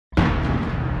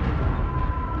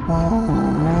We're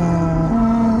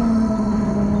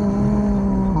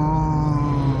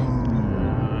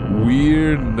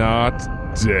Not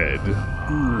Dead,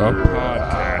 a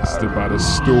podcast about a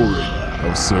story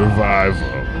of survival.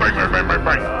 Bang, bang, bang, bang,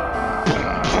 bang.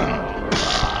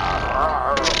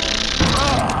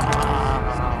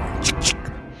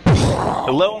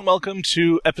 Hello and welcome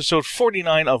to episode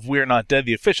 49 of We're Not Dead,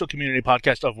 the official community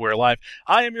podcast of We're Alive.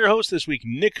 I am your host this week,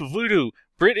 Nick Voodoo.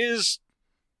 Britt is,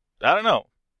 I don't know.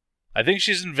 I think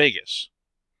she's in Vegas.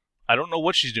 I don't know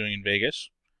what she's doing in Vegas.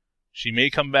 She may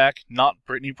come back, not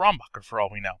Brittany Brombacher for all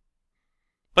we know.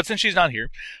 But since she's not here,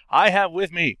 I have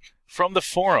with me from the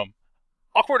forum,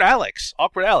 Awkward Alex.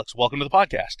 Awkward Alex, welcome to the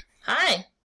podcast. Hi.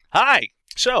 Hi.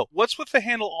 So, what's with the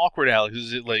handle Awkward Alex?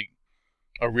 Is it like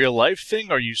a real life thing?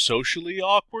 Are you socially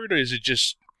awkward, or is it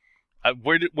just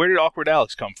where did Awkward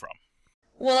Alex come from?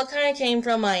 Well, it kind of came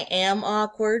from I am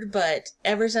awkward, but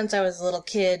ever since I was a little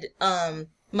kid,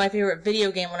 my favorite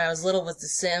video game when I was little was The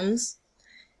Sims.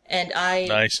 And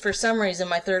for some reason,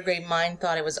 my third grade mind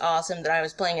thought it was awesome that I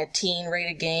was playing a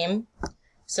teen-rated game.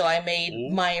 So I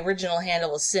made my original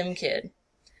handle was SimKid.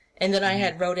 And then I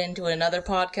had wrote into another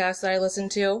podcast that I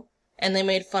listened to, and they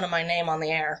made fun of my name on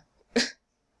the air.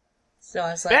 So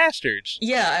I was like... Bastards!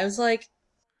 Yeah, I was like...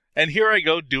 And here I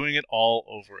go doing it all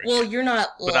over again. Well, you're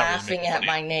not laughing at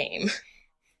my name.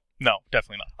 No,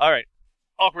 definitely not. Alright,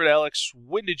 Awkward Alex,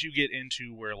 when did you get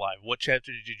into We're Live? What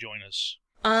chapter did you join us?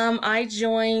 I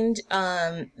joined,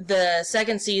 the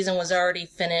second season was already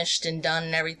finished and done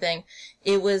and everything.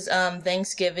 It was,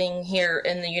 Thanksgiving here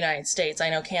in the United States. I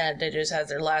know Canada just had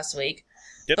their last week.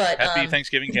 Yep, but, happy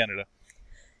Thanksgiving, Canada.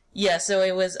 Yeah, so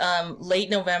it was, late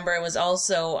November. It was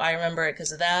also, I remember it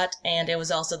because of that, and it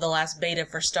was also the last beta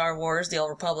for Star Wars, The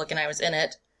Old Republic, and I was in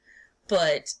it.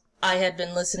 But I had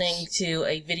been listening to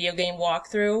a video game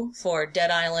walkthrough for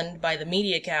Dead Island by the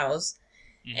Media Cows,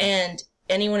 and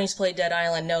anyone who's played Dead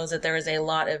Island knows that there is a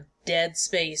lot of dead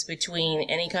space between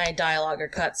any kind of dialogue or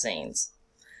cutscenes.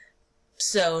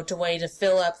 So, to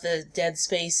fill up the dead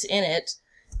space in it,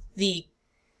 the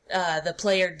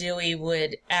player Dewey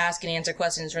would ask and answer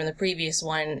questions from the previous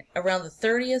one. Around the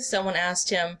 30th, someone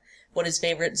asked him what his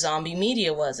favorite zombie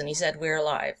media was, and he said, We're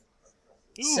Alive.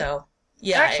 Ooh, so,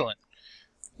 yeah. Excellent.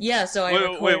 So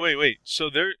Wait. So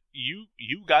you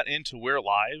got into We're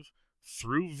Alive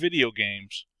through video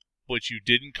games, but you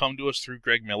didn't come to us through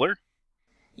Greg Miller?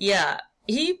 Yeah.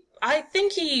 I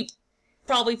think he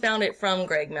probably found it from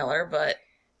Greg Miller, but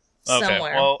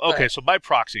somewhere. Well, okay, so by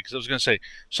proxy, because I was going to say,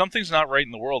 something's not right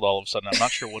in the world all of a sudden. I'm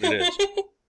not sure what it is.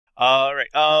 All right.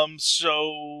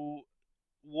 So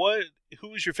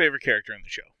who is your favorite character in the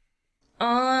show?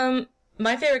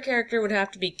 My favorite character would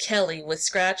have to be Kelly, with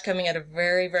Scratch coming at a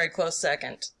very, very close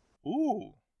second.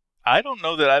 Ooh. I don't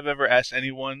know that I've ever asked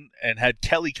anyone and had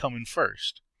Kelly come in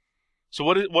first. So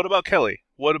what about Kelly?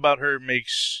 What about her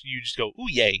makes you just go,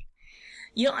 ooh, yay?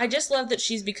 You know, I just love that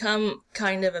she's become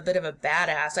kind of a bit of a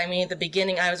badass. I mean, at the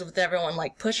beginning, I was with everyone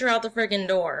like, push her out the friggin'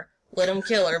 door, let him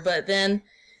kill her. But then,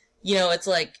 you know, it's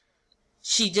like,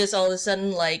 she just all of a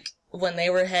sudden, like, when they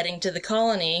were heading to the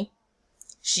colony,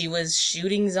 she was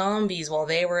shooting zombies while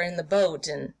they were in the boat,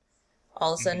 and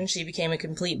all of a sudden she became a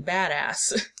complete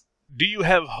badass. Do you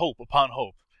have hope upon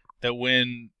hope that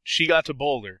when she got to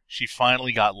Boulder, she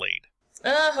finally got laid?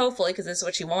 Hopefully, because this is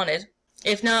what she wanted.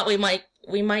 If not, we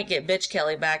might get Bitch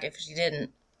Kelly back if she didn't.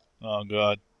 Oh,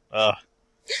 God.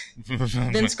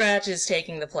 Then Scratch is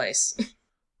taking the place.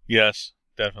 Yes,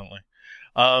 definitely.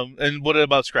 And what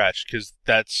about Scratch? Because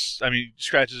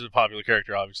Scratch is a popular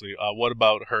character, obviously. What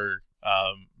about her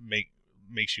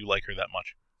makes you like her that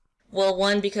much? Well,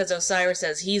 one, because Osiris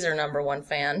says he's her number one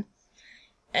fan.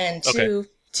 And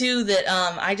two, that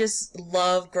I just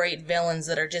love great villains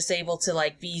that are just able to,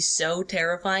 like, be so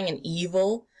terrifying and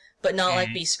evil, but not,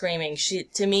 like, be screaming.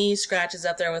 To me, Scratch is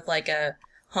up there with, like, a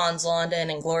Hans Landa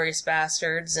and Inglourious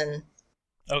Bastards, and,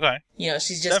 you know,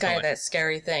 she's just kind of that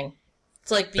scary thing.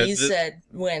 It's like Bees said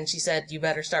when she said, you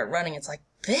better start running. It's like,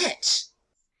 bitch!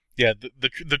 Yeah,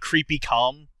 the creepy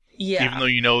calm. Yeah. Even though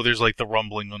you know there's, like, the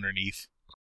rumbling underneath.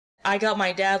 I got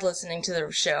my dad listening to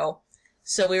the show,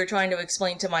 so we were trying to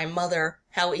explain to my mother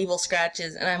how evil Scratch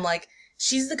is, and I'm like,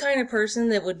 she's the kind of person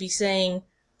that would be saying,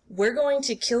 we're going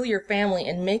to kill your family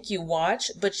and make you watch,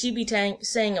 but she'd be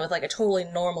saying it with, like, a totally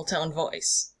normal tone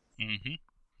voice. Mm-hmm.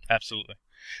 Absolutely.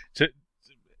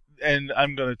 And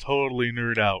I'm going to totally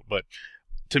nerd out, but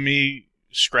to me,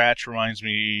 Scratch reminds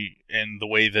me, and the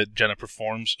way that Jenna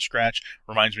performs Scratch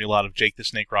reminds me a lot of Jake the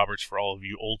Snake Roberts for all of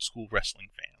you old school wrestling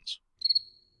fans.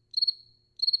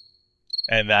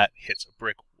 And that hits a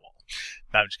brick wall.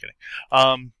 No, I'm just kidding.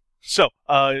 So,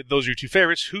 those are your two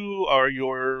favorites. Who are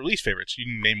your least favorites? You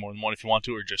can name more than one if you want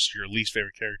to, or just your least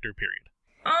favorite character,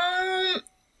 period.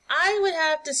 I would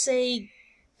have to say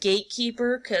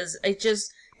Gatekeeper, because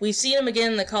we've seen him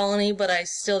again in the colony, but I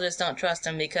still just don't trust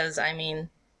him because, I mean,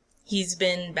 he's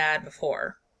been bad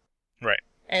before. Right.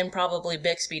 And probably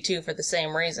Bixby, too, for the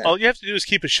same reason. All you have to do is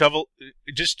keep a shovel.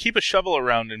 Just keep a shovel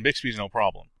around, and Bixby's no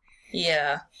problem.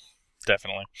 Yeah.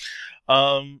 Definitely.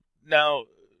 Now,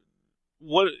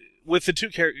 what with the two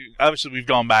characters? Obviously, we've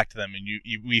gone back to them,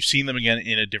 and we've seen them again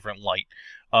in a different light.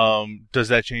 Does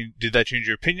that change? Did that change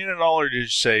your opinion at all, or did you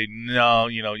say no?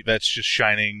 That's just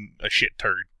shining a shit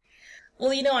turd.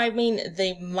 Well, I mean,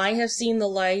 they might have seen the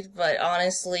light, but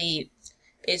honestly,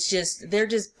 they're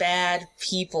just bad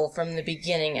people from the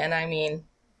beginning, and I mean,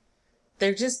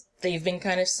 they've been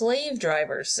kind of slave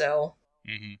drivers, so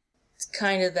it's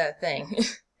kind of that thing.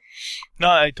 No,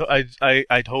 I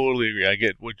totally agree. I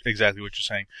get exactly what you're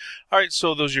saying. All right,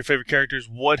 so those are your favorite characters.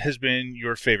 What has been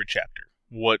your favorite chapter?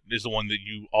 What is the one that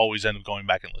you always end up going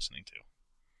back and listening to?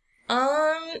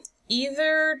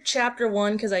 Either chapter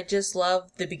 1, because I just love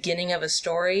the beginning of a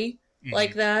story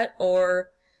like that, or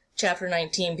chapter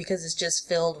 19, because it's just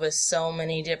filled with so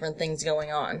many different things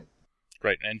going on.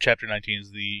 Right, and chapter 19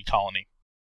 is the colony.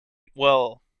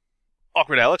 Well,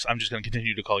 Awkward Alex, I'm just going to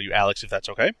continue to call you Alex, if that's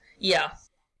okay. Yeah.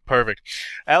 Perfect.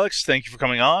 Alex, thank you for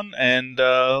coming on, and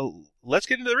let's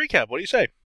get into the recap. What do you say?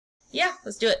 Yeah,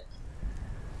 let's do it.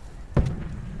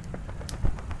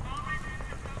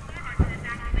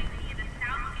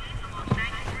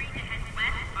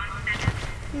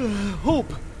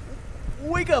 Hope!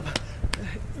 Wake up!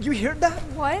 You heard that?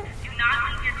 What? Do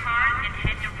not leave your cars and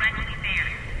head directly there.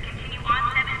 Continue on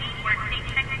 70 where a safe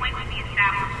checkpoint will be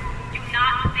established. Do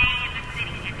not stay in the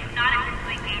city and do not attempt to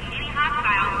engage any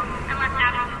hostiles unless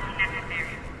absolutely necessary.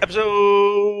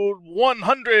 Episode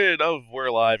 100 of We're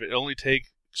Alive. It only takes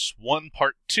one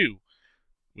part 2,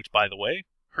 which, by the way,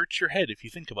 hurts your head if you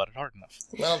think about it hard enough.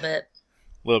 A little bit.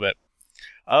 A little bit.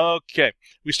 Okay,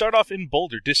 we start off in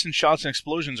Boulder. Distant shots and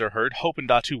explosions are heard. Hope and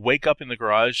Datu wake up in the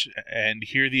garage and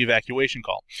hear the evacuation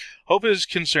call. Hope is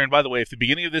concerned, by the way, if the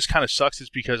beginning of this kind of sucks, it's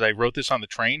because I wrote this on the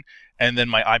train, and then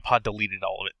my iPod deleted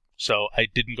all of it. So I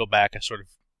didn't go back, I sort of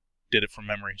did it from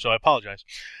memory, so I apologize.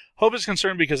 Hope is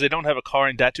concerned because they don't have a car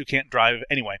and Datu can't drive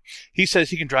anyway. He says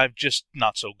he can drive, just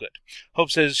not so good.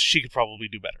 Hope says she could probably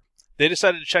do better. They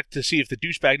decided to check to see if the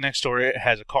douchebag next door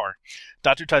has a car.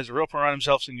 Datu ties a rope around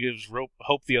himself and gives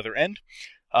Hope the other end.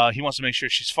 He wants to make sure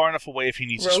she's far enough away if he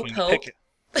needs to swing the picket.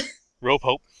 Rope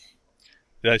Hope.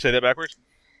 Did I say that backwards?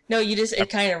 No, it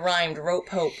kind of rhymed. Rope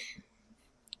Hope.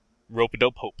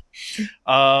 Rope-a-dope Hope.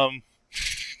 I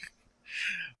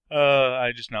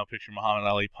just now picture Muhammad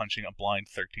Ali punching a blind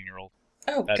 13-year-old.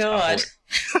 Oh, that's God.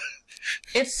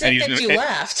 It's sick that you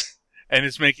laughed. And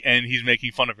he's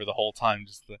making fun of her the whole time.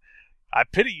 I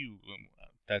pity you.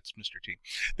 That's Mr. T.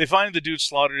 They find the dude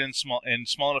slaughtered in small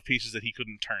enough pieces that he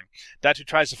couldn't turn. Datu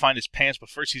tries to find his pants, but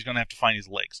first he's going to have to find his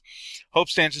legs. Hope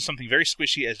stands in something very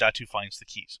squishy as Datu finds the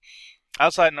keys.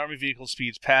 Outside, an army vehicle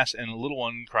speeds past, and a little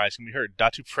one cries can be heard.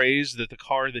 Datu prays that the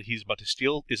car that he's about to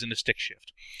steal isn't a stick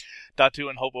shift. Datu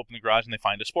and Hope open the garage, and they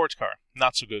find a sports car.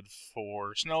 Not so good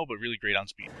for snow, but really great on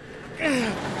speed.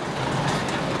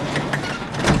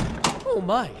 Oh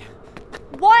my.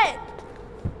 What?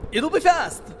 It'll be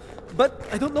fast, but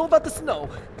I don't know about the snow.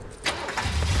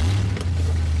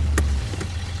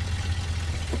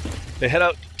 They head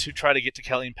out to try to get to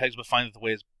Kelly and Pegs, but find that the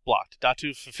way is blocked.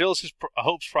 Datu fulfills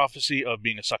Hope's prophecy of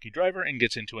being a sucky driver and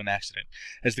gets into an accident.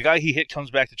 As the guy he hit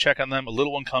comes back to check on them, a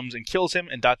little one comes and kills him,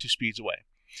 and Datu speeds away.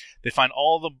 They find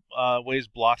all the ways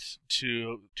blocked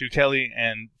to Kelly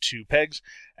and to Pegs,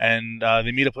 and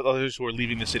they meet up with others who are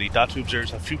leaving the city. Datu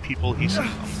observes how few people he sees.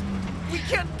 We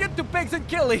can't get to Pegs and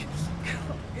Kelly.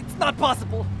 It's not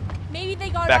possible. Maybe they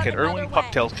got Back out at Irwin,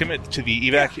 Puck tells Kimmett to the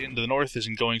evac into the north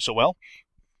isn't going so well.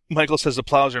 Michael says the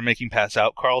plows are making paths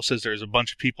out. Carl says there's a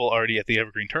bunch of people already at the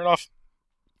Evergreen turnoff.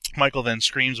 Michael then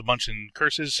screams a bunch in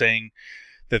curses, saying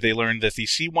that they learned that the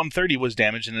C-130 was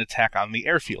damaged in an attack on the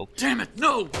airfield. Damn it,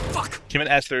 no! Fuck! Kimmett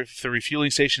asks if the refueling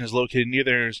station is located near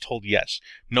there and is told yes.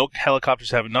 No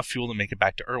helicopters have enough fuel to make it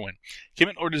back to Irwin.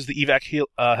 Kimmett orders the evac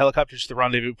helicopters to the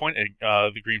rendezvous point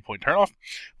at the Green Point turnoff.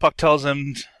 Puck tells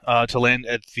them to land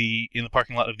in the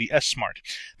parking lot of the S-Smart.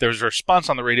 There's a response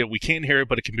on the radio. We can't hear it,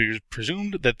 but it can be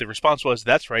presumed that the response was,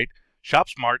 that's right, shop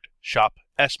smart, shop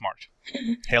S-Smart.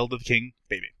 Hail to the king,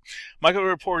 baby. Michael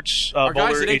reports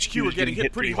Boulder HQ is getting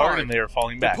hit pretty hard and they are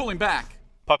falling back. Pulling back.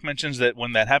 Puck mentions that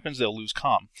when that happens, they'll lose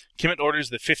comm. Kimmett orders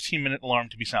the 15-minute alarm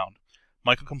to be sound.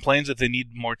 Michael complains that they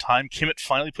need more time. Kimmett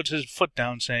finally puts his foot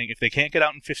down, saying if they can't get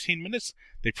out in 15 minutes,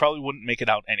 they probably wouldn't make it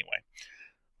out anyway.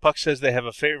 Puck says they have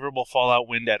a favorable fallout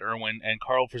wind at Irwin, and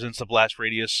Carl presents the blast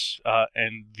radius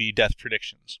and the death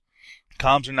predictions.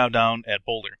 Comms are now down at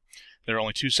Boulder. There are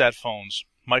only 2 sat phones.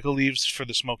 Michael leaves for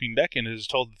the smoking deck and is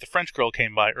told that the French girl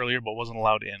came by earlier but wasn't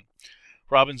allowed in.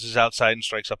 Robbins is outside and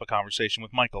strikes up a conversation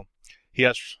with Michael.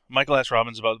 Michael asks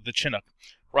Robbins about the Chinook.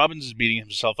 Robbins is beating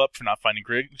himself up for not finding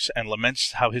Griggs and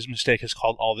laments how his mistake has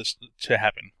caused all this to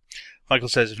happen. Michael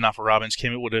says if not for Robbins,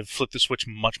 Kimmett would have flipped the switch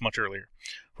much, much earlier.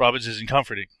 Robbins isn't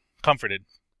comforted.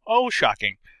 Oh,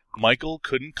 shocking. Michael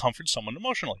couldn't comfort someone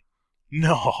emotionally.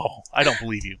 No, I don't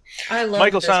believe you. I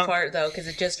love this part, though, because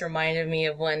it just reminded me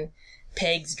of when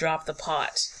Pegs dropped the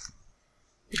pot.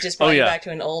 It just brought me back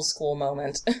to an old school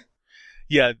moment.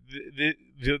 Yeah,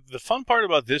 the fun part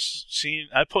about this scene,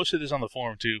 I posted this on the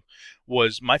forum too,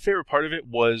 was my favorite part of it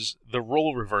was the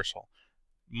role reversal.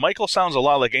 Michael sounds a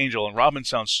lot like Angel, and Robin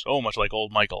sounds so much like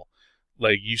old Michael.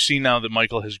 Like, you see now that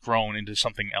Michael has grown into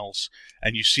something else,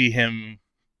 and you see him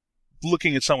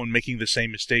looking at someone making the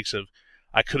same mistakes of,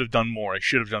 I could have done more, I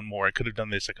should have done more, I could have done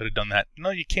this, I could have done that.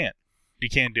 No, you can't. You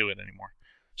can't do it anymore.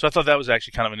 So I thought that was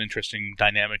actually kind of an interesting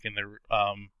dynamic in their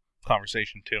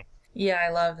conversation too. Yeah,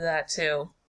 I love that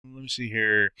too. Let me see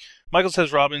here. Michael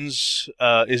says Robbins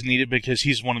is needed because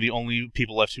he's one of the only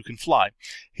people left who can fly.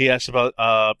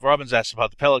 Robbins asks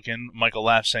about the Pelican. Michael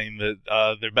laughs, saying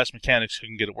that their best mechanics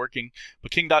couldn't get it working,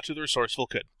 but King Datu the Resourceful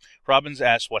could. Robbins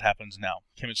asks what happens now.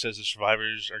 Kimmett says the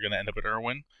survivors are going to end up at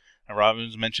Irwin, and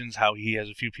Robbins mentions how he has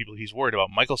a few people he's worried about.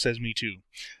 Michael says me too.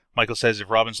 Michael says if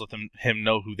Robbins let him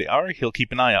know who they are, he'll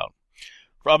keep an eye out.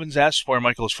 Robbins asks where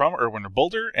Michael is from, Irwin or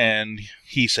Boulder, and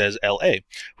he says L.A.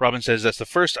 Robbins says that's the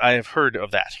first I have heard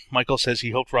of that. Michael says he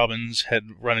hoped Robbins had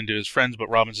run into his friends, but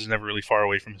Robbins is never really far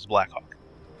away from his Blackhawk.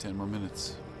 10 more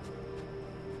minutes.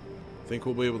 Think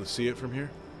we'll be able to see it from here?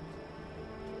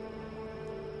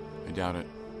 I doubt it.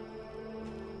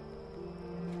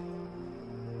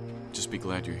 Just be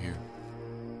glad you're here.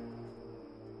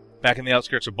 Back in the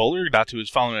outskirts of Boulder, Datu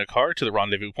is following a car to the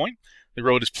rendezvous point. The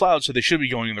road is plowed, so they should be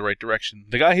going in the right direction.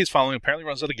 The guy he's following apparently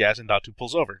runs out of gas, and Datu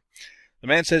pulls over. The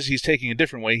man says he's taking a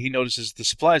different way. He notices the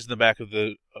supplies in the back of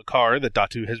the car that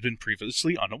Datu has been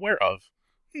previously unaware of.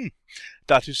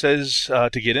 Datu says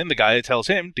to get in. The guy tells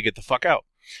him to get the fuck out.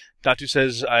 Datu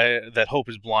says that Hope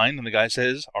is blind, and the guy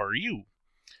says, are you?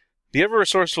 The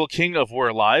ever-resourceful king of We're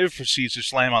Alive proceeds to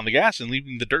slam on the gas and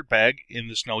leaving the dirtbag in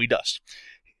the snowy dust.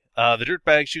 The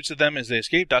dirtbag shoots at them as they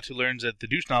escape. Datu learns that the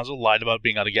douche nozzle lied about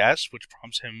being out of gas, which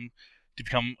prompts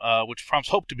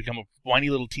Hope to become a whiny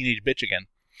little teenage bitch again.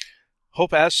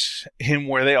 Hope asks him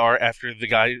where they are after the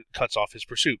guy cuts off his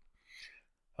pursuit.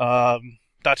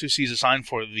 Datu sees a sign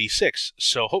for the 6,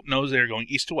 so Hope knows they are going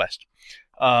east to west.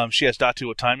 She asks Datu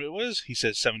what time it was. He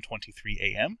says 7:23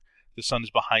 a.m. The sun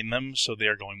is behind them, so they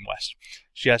are going west.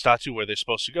 She asks Datu where they're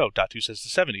supposed to go. Datu says the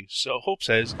 70s, so Hope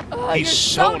says, he's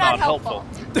so not helpful.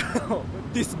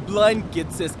 This blind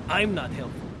kid says I'm not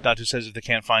helpful. Datu says if they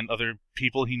can't find other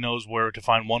people, he knows where to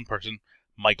find one person,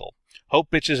 Michael. Hope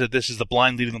bitches that this is the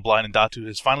blind leading the blind, and Datu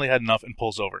has finally had enough and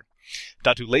pulls over.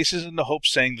 Datu laces into Hope,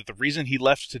 saying that the reason he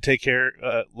left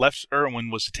Irwin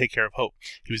was to take care of Hope.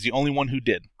 He was the only one who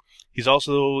did. He's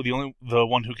also the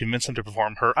one who convinced him to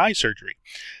perform her eye surgery.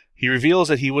 He reveals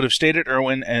that he would have stayed at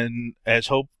Irwin, and as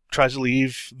Hope tries to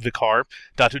leave the car,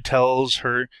 Datu tells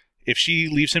her if she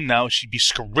leaves him now, she'd be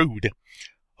screwed.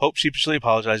 Hope sheepishly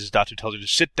apologizes. Datu tells her to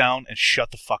sit down and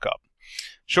shut the fuck up.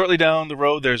 Shortly down the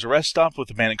road, there's a rest stop with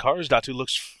abandoned cars. Datu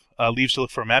leaves to look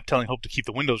for a map, telling Hope to keep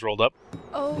the windows rolled up.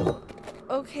 Oh,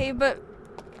 okay, but...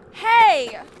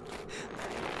 Hey!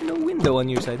 No window on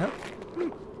your side, huh?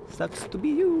 Sucks to be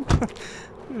you.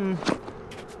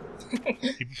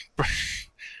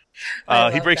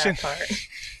 He breaks in.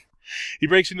 He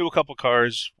breaks into a couple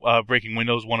cars, breaking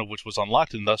windows, one of which was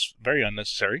unlocked and thus very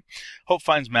unnecessary. Hope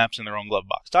finds maps in their own glove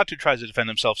box. Datu tries to defend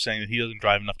himself, saying that he doesn't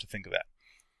drive enough to think of that.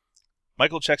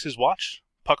 Michael checks his watch.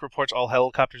 Puck reports all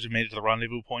helicopters have made it to the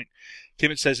rendezvous point.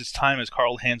 Kimmett says it's time as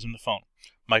Carl hands him the phone.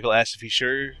 Michael asks if he's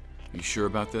sure. Are you sure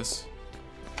about this?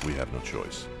 We have no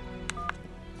choice.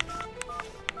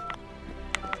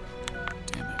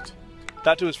 Damn it.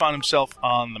 Datu has found himself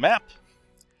on the map.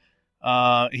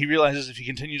 He realizes if he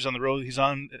continues on the road he's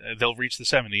on, they'll reach the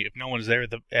 70. If no one is there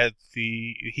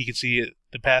he can see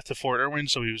the path to Fort Irwin,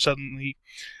 so he was suddenly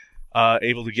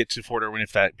able to get to Fort Irwin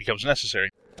if that becomes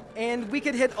necessary. And we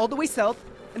could head all the way south,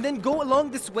 and then go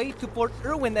along this way to Fort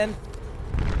Irwin and...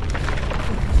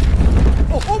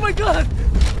 Oh my god!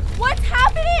 What's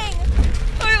happening?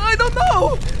 I don't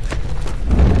know!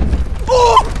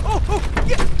 Oh!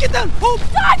 Get down! Hope!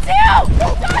 Datu!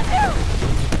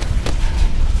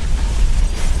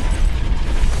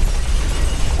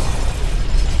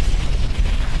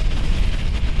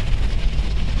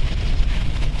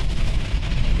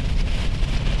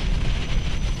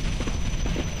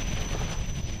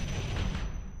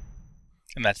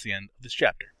 And that's the end of this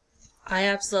chapter. I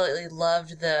absolutely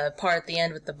loved the part at the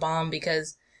end with the bomb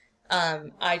because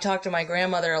I talked to my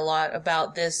grandmother a lot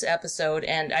about this episode,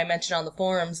 and I mentioned on the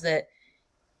forums that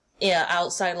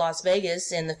outside Las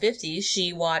Vegas in the 50s,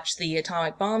 she watched the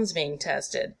atomic bombs being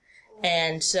tested.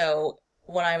 And so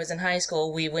when I was in high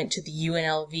school, we went to the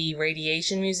UNLV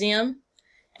Radiation Museum,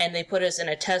 and they put us in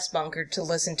a test bunker to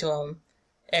listen to them,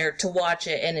 or to watch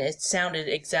it, and it sounded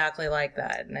exactly like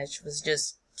that. And it was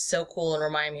just so cool and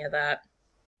remind me of that.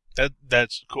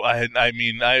 That's cool. I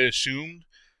mean, I assumed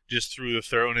just through the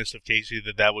thoroughness of Casey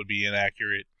that would be an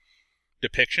accurate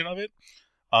depiction of it.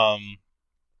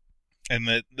 And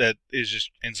that is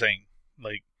just insane.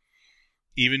 Like,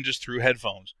 even just through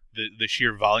headphones, the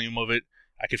sheer volume of it,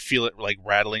 I could feel it like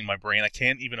rattling my brain. I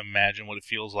can't even imagine what it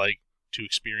feels like to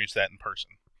experience that in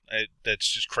person.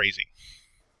 That's just crazy.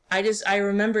 I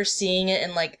remember seeing it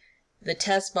in like the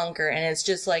test bunker, and it's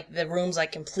just like the room's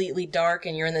like completely dark,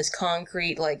 and you're in this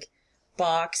concrete like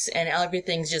box, and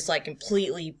everything's just like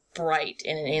completely bright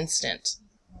in an instant,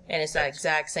 and it's that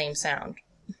exact same sound.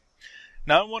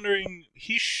 Now I'm wondering,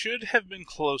 he should have been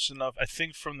close enough, I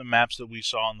think from the maps that we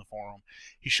saw on the forum,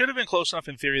 he should have been close enough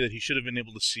in theory that he should have been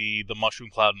able to see the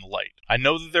mushroom cloud and the light. I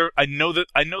know that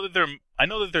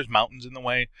there's mountains in the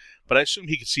way, but I assume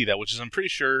he could see that, which is, I'm pretty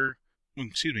sure,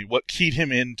 what keyed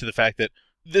him into the fact that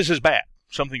this is bad.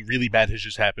 Something really bad has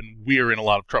just happened. We're in a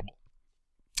lot of trouble.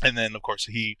 And then, of course,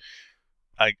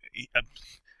 I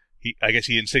guess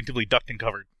he instinctively ducked and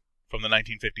covered from the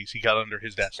 1950s. He got under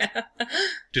his desk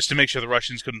just to make sure the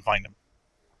Russians couldn't find him.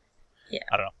 Yeah.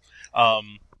 I don't know.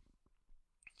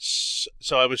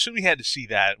 So I would assume he had to see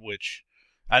that, which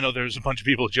I know there's a bunch of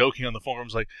people joking on the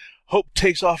forums like, Hope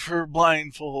takes off her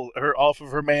blindfold, off of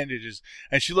her bandages,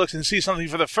 and she looks and sees something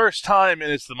for the first time,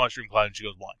 and it's the mushroom cloud, and she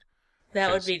goes blind. That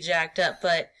would be jacked up,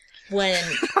 but when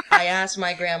I asked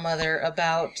my grandmother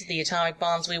about the atomic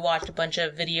bombs, we watched a bunch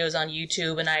of videos on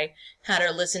YouTube, and I had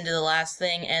her listen to the last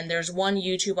thing, and there's one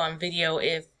YouTube on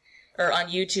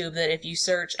YouTube that if you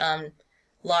search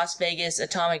Las Vegas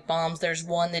atomic bombs, there's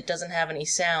one that doesn't have any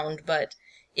sound, but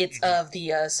it's of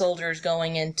the soldiers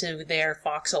going into their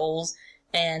foxholes,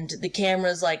 and the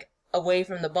camera's like away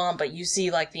from the bomb, but you see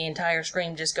like the entire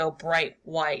screen just go bright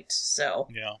white, so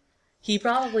yeah, he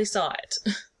probably saw it.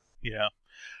 Yeah.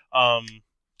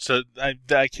 So I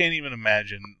can't even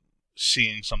imagine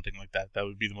seeing something like that. That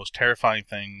would be the most terrifying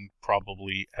thing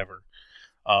probably ever.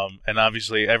 And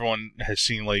obviously everyone has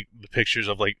seen like the pictures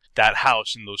of like that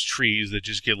house and those trees that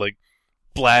just get like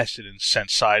blasted and sent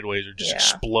sideways or just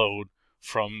explode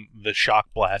from the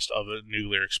shock blast of a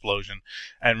nuclear explosion.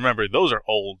 And remember, those are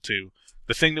old too.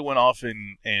 The thing that went off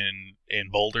in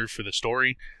Boulder for the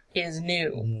story is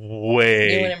new. New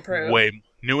and improved. Way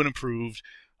new and improved.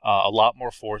 A lot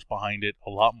more force behind it, a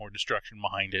lot more destruction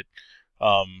behind it.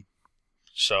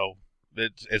 So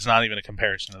it's not even a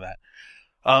comparison to that.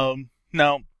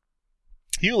 Now,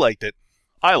 you liked it.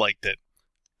 I liked it.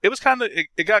 It was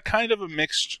it got kind of a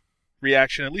mixed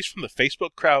reaction, at least from the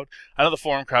Facebook crowd. I know the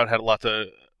forum crowd had a lot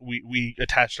we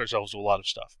attached ourselves to a lot of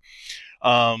stuff.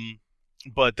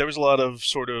 But there was a lot of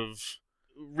sort of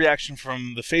reaction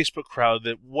from the Facebook crowd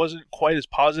that wasn't quite as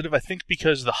positive. I think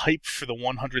because the hype for the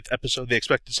 100th episode, they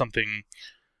expected something.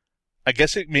 I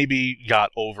guess it maybe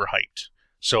got overhyped.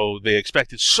 So they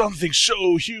expected something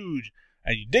so huge,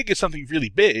 and you did get something really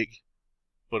big,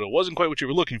 but it wasn't quite what you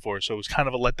were looking for, so it was kind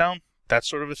of a letdown, that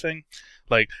sort of a thing.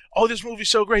 Like, oh, this movie's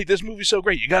so great,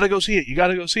 you gotta go see it,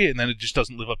 and then it just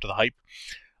doesn't live up to the hype.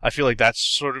 I feel like that's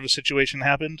sort of a situation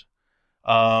happened.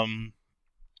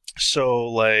 So,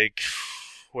 like,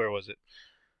 where was it?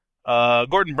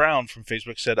 Gordon Brown from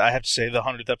Facebook said, I have to say the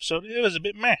 100th episode, it was a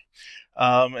bit meh.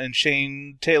 And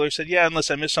Shane Taylor said, yeah,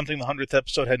 unless I missed something, the 100th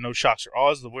episode had no shocks or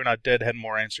awes. The We're Not Dead had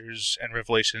more answers and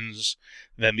revelations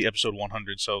than the episode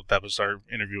 100. So that was our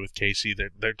interview with Casey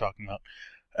that they're talking about.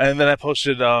 And then I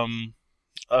posted a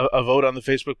vote on the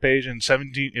Facebook page, and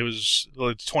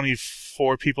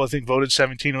 24 people, I think, voted.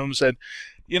 17 of them said,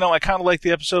 I kind of liked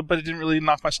the episode, but it didn't really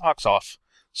knock my socks off.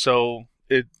 So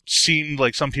it seemed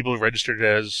like some people registered it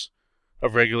as a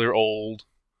regular old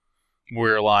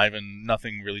We're Alive and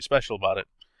nothing really special about it.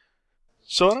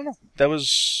 So I don't know. That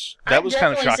was kind of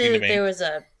shocking to me. There was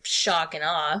a shock and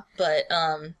awe, but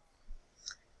I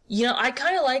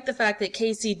kind of like the fact that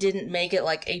Casey didn't make it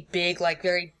like a big, like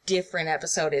very different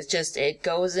episode. It's just it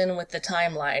goes in with the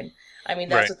timeline. I mean,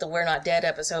 that's what the We're Not Dead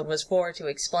episode was for, to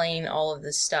explain all of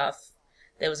this stuff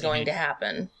that was going to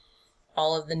happen.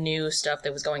 All of the new stuff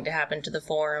that was going to happen to the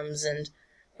forums and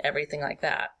everything like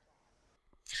that.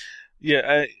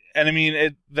 Yeah, and I mean,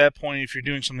 at that point, if you're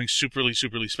doing something superly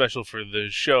special for the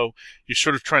show, you're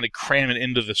sort of trying to cram it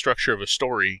into the structure of a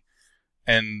story.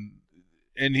 And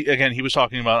again, he was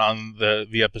talking about on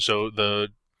the episode, the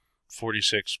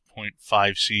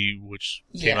 46.5C, which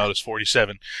came out as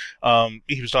 47.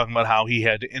 He was talking about how he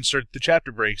had to insert the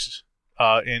chapter breaks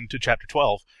into chapter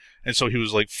 12. And so he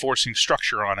was like forcing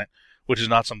structure on it, which is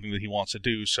not something that he wants to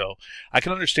do. So I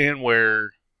can understand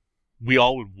where we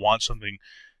all would want something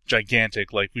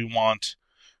gigantic, like we want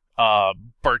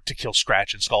Bert to kill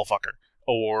Scratch and Skullfucker,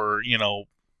 or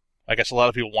I guess a lot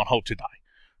of people want Hope to die.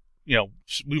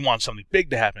 We want something big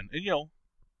to happen, and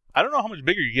I don't know how much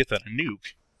bigger you get than a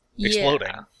nuke exploding.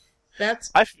 Yeah,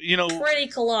 that's pretty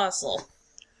colossal.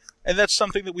 And that's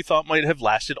something that we thought might have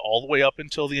lasted all the way up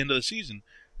until the end of the season.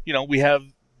 We have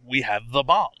the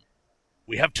bomb,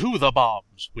 we have two of the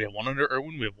bombs, we have one under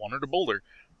Irwin, we have one under Boulder.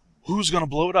 Who's going to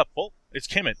blow it up? Well, it's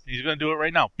Kimmett. He's going to do it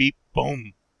right now. Beep,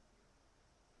 boom.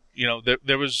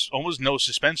 There was almost no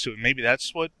suspense to it. Maybe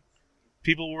that's what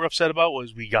people were upset about,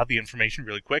 was we got the information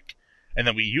really quick, and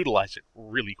then we utilized it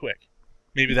really quick.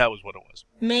 Maybe that was what it was.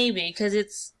 Maybe, because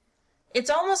it's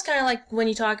almost kind of like, when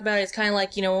you talk about it, it's kind of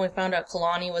like, when we found out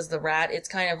Kalani was the rat, it's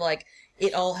kind of like,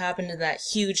 it all happened in that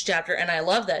huge chapter, and I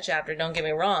love that chapter, don't get me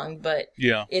wrong, but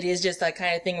yeah, it is just that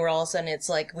kind of thing where all of a sudden it's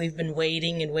like, we've been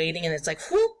waiting, and it's like,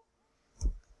 whoop.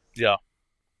 Yeah.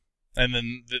 And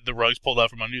then the rug's pulled out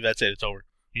from under you. That's it. It's over.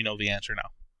 You know the answer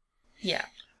now. Yeah.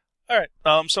 All right.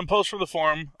 Some posts from the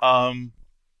forum. Pikey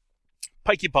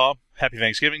Paw, happy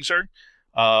Thanksgiving, sir.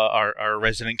 Our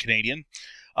resident Canadian.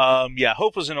 Yeah,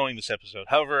 Hope was annoying this episode.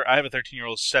 However, I have a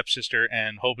 13-year-old stepsister,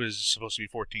 and Hope is supposed to be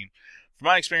 14. From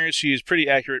my experience, she is pretty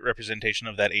accurate representation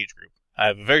of that age group. I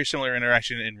have a very similar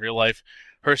interaction in real life.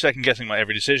 Her second-guessing my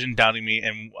every decision, doubting me,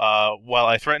 and while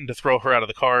I threatened to throw her out of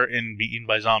the car and be eaten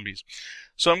by zombies.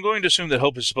 So I'm going to assume that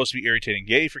Hope is supposed to be irritating.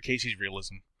 Yay for Casey's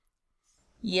realism.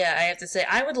 Yeah, I have to say,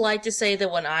 I would like to say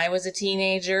that when I was a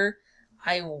teenager,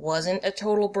 I wasn't a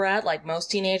total brat like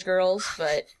most teenage girls,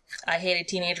 but I hated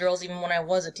teenage girls even when I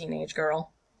was a teenage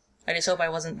girl. I just hope I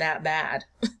wasn't that bad.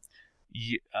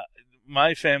 Yeah,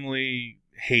 my family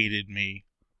hated me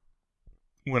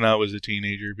when I was a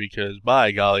teenager because,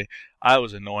 by golly, I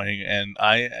was annoying, and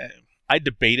I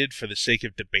debated for the sake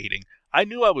of debating. I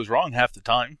knew I was wrong half the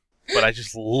time, but I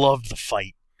just loved the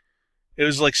fight. It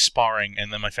was like sparring,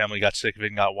 and then my family got sick of it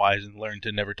and got wise and learned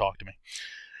to never talk to me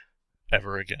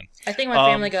ever again. I think my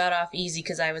family got off easy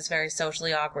because I was very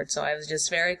socially awkward, so I was just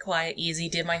very quiet, easy,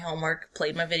 did my homework,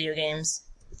 played my video games.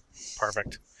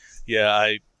 Perfect. Yeah,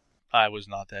 I was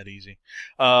not that easy.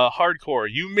 Hardcore,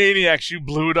 you maniacs, you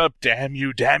blew it up. Damn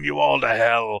you all to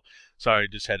hell. Sorry,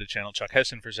 just had to channel Chuck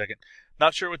Heston for a second.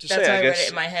 Not sure what to say, I guess. That's how I read it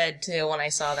in my head, too, when I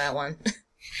saw that one.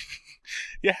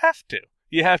 You have to.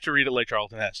 You have to read it like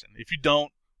Charlton Heston. If you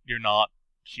don't, you're not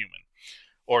human.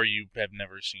 Or you have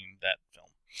never seen that film.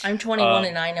 I'm 21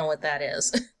 and I know what that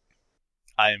is.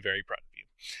 I am very proud of you.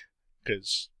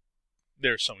 Because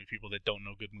there are so many people that don't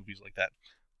know good movies like that.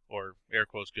 Or, air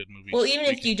quotes, good movies. Well, even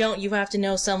if you don't, you have to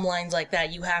know some lines like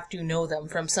that. You have to know them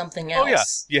from something else. Oh, yeah.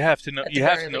 You have to know. You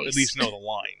have to know, least. At least know the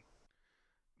line.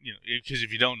 Because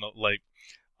if you don't know, like,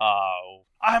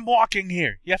 I'm walking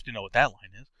here. You have to know what that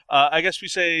line is. I guess we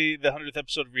say the 100th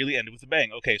episode really ended with a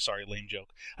bang. Okay, sorry, lame joke.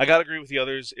 I gotta agree with the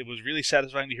others. It was really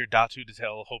satisfying to hear Datu to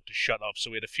tell Hope to shut up.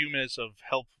 So we had a few minutes of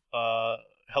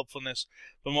helpfulness,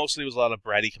 but mostly it was a lot of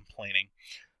bratty complaining.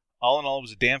 All in all, it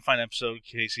was a damn fine episode,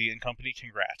 Casey and company.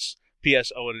 Congrats.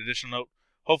 P.S. Oh, an additional note.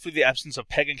 Hopefully the absence of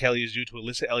Peg and Kelly is due to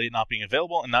Alyssa Elliott not being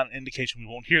available and not an indication we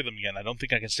won't hear them again. I don't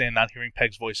think I can stand not hearing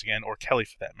Peg's voice again, or Kelly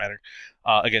for that matter.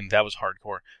 Again, that was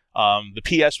hardcore. The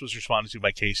P.S. was responded to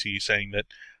by Casey saying that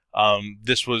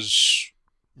this was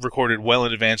recorded well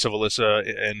in advance of Alyssa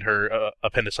and her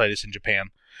appendicitis in Japan.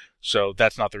 So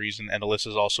that's not the reason. And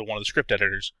Alyssa's also one of the script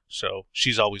editors, so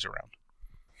she's always around.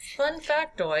 Fun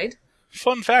factoid.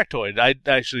 Fun factoid. I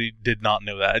actually did not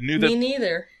know that. Me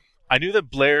neither. I knew that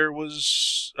Blair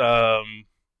was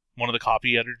one of the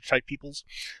copy editor type peoples.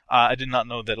 I did not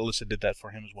know that Alyssa did that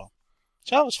for him as well.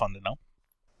 So that was fun to know.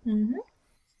 Mm-hmm.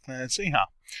 Let's see how.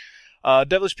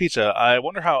 Devilish Pizza. I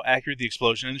wonder how accurate the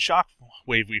explosion and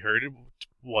shockwave we heard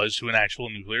was to an actual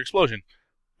nuclear explosion.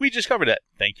 We just covered that.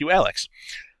 Thank you, Alex.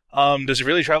 Does it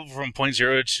really travel from point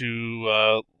 0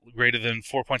 to greater than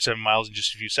 4.7 miles in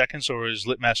just a few seconds, or is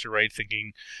Litmaster right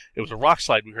thinking it was a rock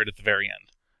slide we heard at the very end?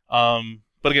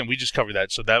 But again, we just covered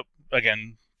that, so that,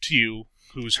 again, to you,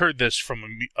 who's heard this from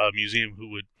a museum who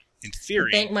would, in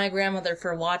theory... Thank my grandmother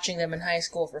for watching them in high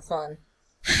school for fun.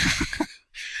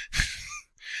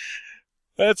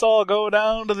 Let's all go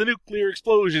down to the nuclear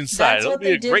explosion site. That's It'll what be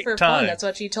they a did great for time. fun. That's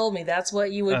what she told me. That's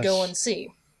what you would go and see.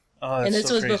 Oh, that's And this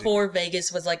so was crazy. before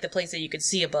Vegas was like the place that you could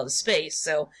see above space,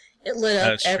 so it lit up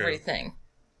That's true. everything.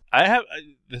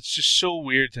 It's just so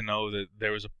weird to know that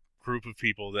there was a group of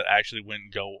people that actually went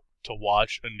and go to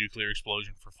watch a nuclear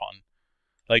explosion for fun.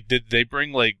 Like, did they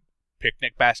bring, like,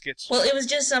 picnic baskets? Well, it was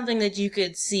just something that you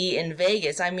could see in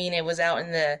Vegas. I mean, it was out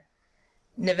in the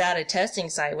Nevada testing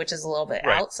site, which is a little bit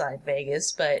Right. outside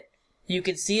Vegas, but you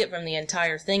could see it from the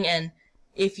entire thing. And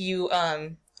if you,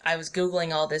 I was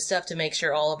Googling all this stuff to make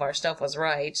sure all of our stuff was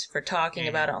right for talking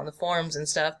about it on the forums and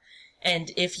stuff.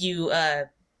 And if you,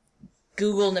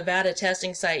 Google Nevada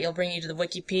testing site, it'll bring you to the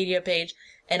Wikipedia page,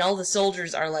 and all the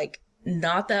soldiers are, like,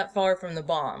 not that far from the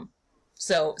bomb.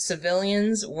 So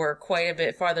civilians were quite a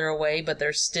bit farther away, but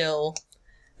they're still,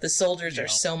 the soldiers are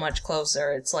so much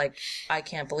closer. It's like, I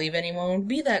can't believe anyone would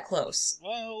be that close.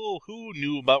 Well, who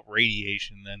knew about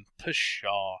radiation then?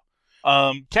 Pshaw.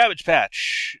 Cabbage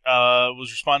Patch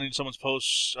was responding to someone's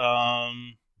post.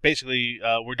 Basically,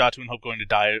 were Datu and Hope going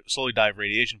to slowly die of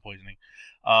radiation poisoning?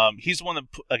 He's the one that,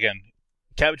 again,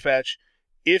 Cabbage Patch,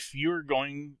 if you're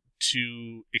going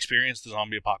to experience the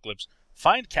zombie apocalypse,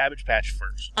 find Cabbage Patch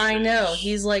first. I know.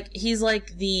 He's like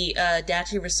the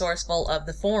Dachi Resourceful of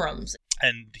the forums.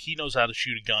 And he knows how to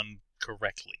shoot a gun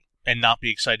correctly and not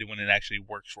be excited when it actually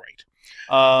works right.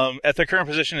 At their current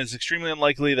position, it's extremely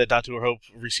unlikely that Datu or Hope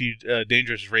received a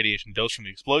dangerous radiation dose from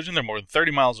the explosion. They're more than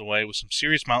 30 miles away, with some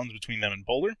serious mountains between them and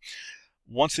Boulder.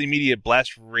 Once the immediate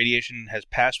blast of radiation has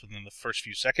passed within the first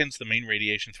few seconds, the main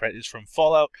radiation threat is from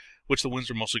fallout, which the winds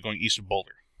are mostly going east of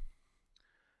Boulder.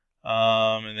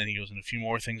 And then he goes into a few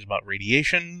more things about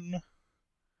radiation.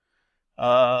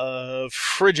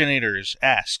 Friginators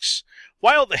asks,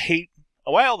 why all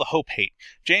the Hope hate?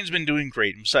 Jane's been doing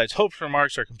great, and besides, Hope's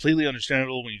remarks are completely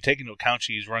understandable when you take into account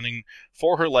she is running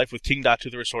for her life with King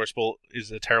Datu the Resourceful, is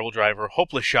a terrible driver,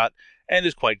 hopeless shot, and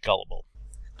is quite gullible.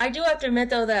 I do have to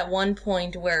admit, though, that one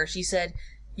point where she said,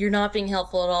 you're not being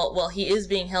helpful at all. Well, he is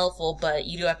being helpful, but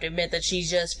you do have to admit that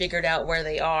she's just figured out where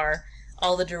they are,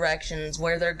 all the directions,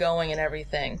 where they're going and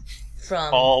everything.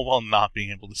 All while not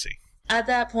being able to see. At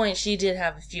that point, she did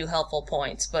have a few helpful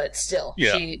points, but still,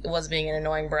 Yeah. she was being an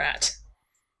annoying brat.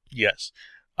 Yes.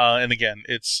 And again,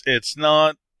 it's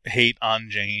not hate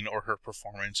on Jane or her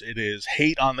performance. It is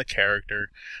hate on the character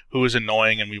who is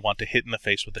annoying and we want to hit in the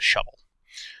face with a shovel.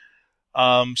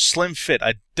 Slim Fit.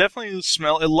 I definitely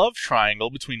smell a love triangle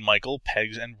between Michael,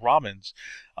 Pegs, and Robbins.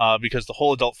 Because the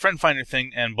whole adult friend finder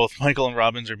thing, and both Michael and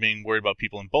Robbins are being worried about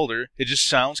people in Boulder, it just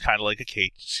sounds kind of like a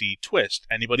KC twist.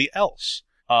 Anybody else?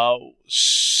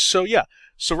 So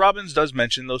Robbins does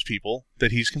mention those people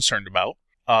that he's concerned about.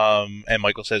 And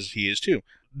Michael says he is too.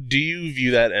 Do you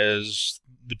view that as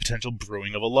the potential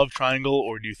brewing of a love triangle,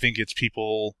 or do you think it's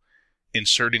people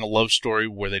inserting a love story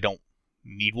where they don't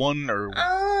need one, or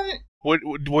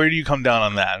where do you come down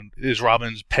on that? Is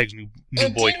Robbins Peg's new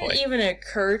boy toy? It didn't even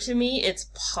occur to me. It's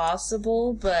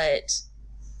possible, but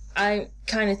I'm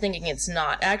kind of thinking it's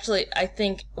not. Actually, I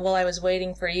think while I was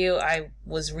waiting for you, I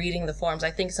was reading the forums.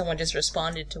 I think someone just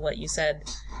responded to what you said.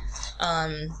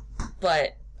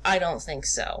 But I don't think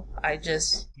so.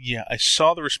 Yeah, I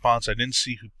saw the response. I didn't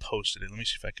see who posted it. Let me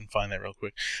see if I can find that real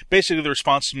quick. Basically, the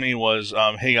response to me was,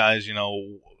 hey guys,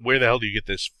 where the hell do you get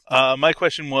this? My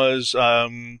question was,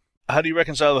 how do you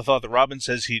reconcile the thought that Robin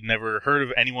says he'd never heard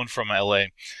of anyone from LA?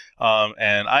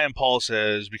 And I Am Paul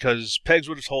says, because Pegs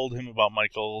would have told him about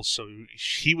Michael, so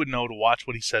he would know to watch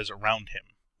what he says around him.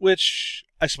 Which,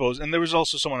 I suppose, and there was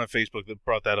also someone on Facebook that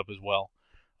brought that up as well.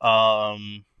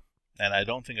 And I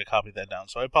don't think I copied that down,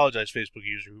 so I apologize, Facebook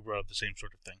user who brought up the same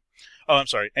sort of thing. Oh, I'm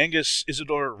sorry. Angus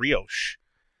Isidore Rioche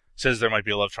says there might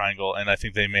be a love triangle, and I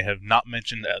think they may have not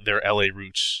mentioned their LA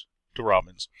roots to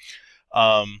Robbins.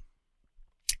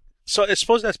 So I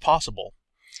suppose that's possible.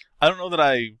 I don't know that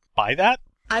I buy that.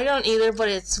 I don't either, but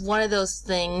it's one of those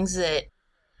things that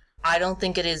I don't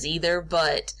think it is either,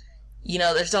 but,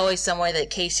 there's always some way that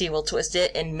Casey will twist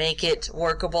it and make it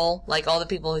workable. Like all the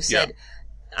people who said,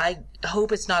 I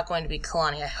hope it's not going to be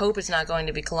Kalani. I hope it's not going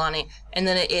to be Kalani. And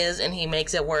then it is, and he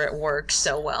makes it where it works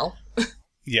so well.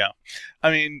 Yeah.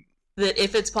 I mean, that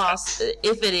if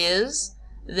it is,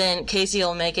 then Casey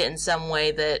will make it in some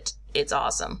way that it's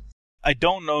awesome. I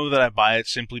don't know that I buy it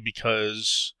simply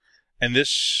because, and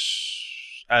this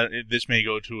may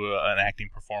go to an acting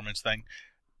performance thing,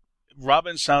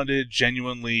 Robin sounded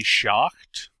genuinely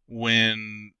shocked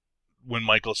when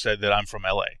Michael said that I'm from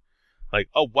LA. Like,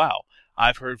 oh wow.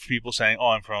 I've heard people saying, oh,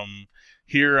 I'm from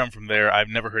here, I'm from there. I've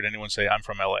never heard anyone say I'm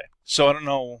from LA. So I don't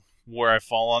know where I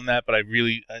fall on that, but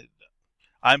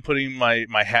I'm putting my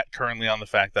hat currently on the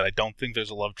fact that I don't think there's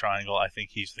a love triangle. I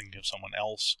think he's thinking of someone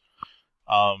else.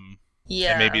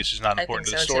 Yeah, and maybe it's just not important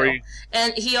to the story. Too.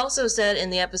 And he also said in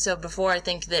the episode before, I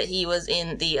think, that he was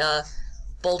in the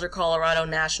Boulder, Colorado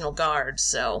National Guard,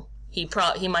 so he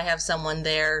might have someone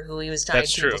there who he was tied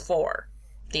to before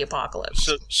the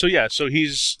apocalypse. So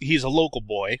he's a local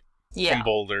boy from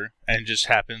Boulder, and just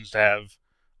happens to have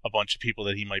a bunch of people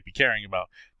that he might be caring about.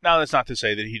 Now, that's not to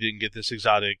say that he didn't get this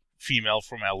exotic female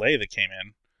from LA that came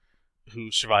in,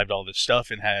 who survived all this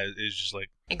stuff and is just like...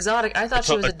 Exotic? I thought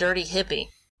she was a dirty hippie.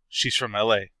 She's from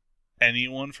LA.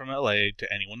 Anyone from LA to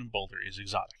anyone in Boulder is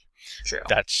exotic. True.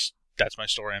 That's my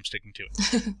story. I'm sticking to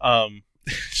it.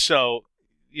 So,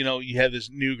 you have this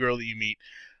new girl that you meet.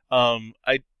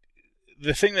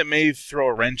 The thing that may throw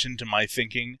a wrench into my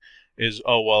thinking is,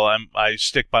 I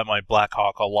stick by my Black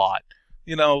Hawk a lot.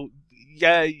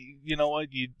 Yeah, you know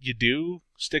what? You do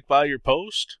stick by your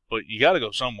post, but you got to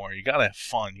go somewhere. You got to have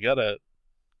fun. You got to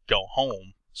go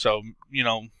home. So,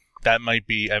 that might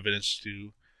be evidence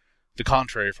to the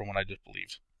contrary from what I just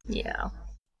believed. Yeah.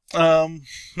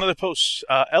 Another post.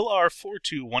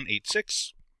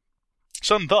 LR42186.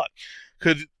 Some thought.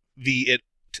 Could the It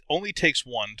Only Takes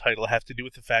One title have to do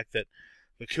with the fact that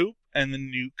the coup and the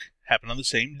nuke happen on the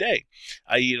same day?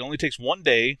 I.e., it only takes one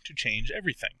day to change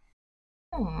everything.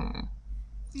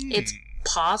 It's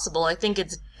possible. I think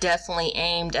it's definitely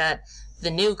aimed at the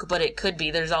nuke, but it could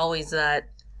be. There's always that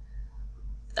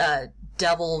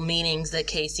double meanings that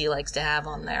Casey likes to have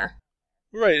on there.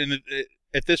 Right, and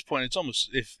at this point, it's almost,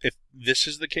 if this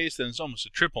is the case, then it's almost a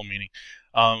triple meaning.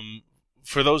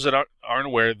 For those that aren't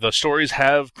aware, the stories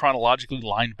have chronologically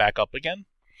lined back up again,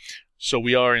 so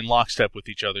we are in lockstep with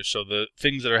each other. So the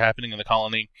things that are happening in the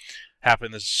colony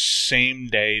happen the same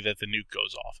day that the nuke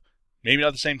goes off. Maybe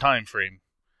not the same time frame.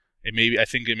 I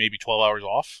think it may be 12 hours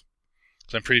off.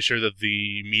 So I'm pretty sure that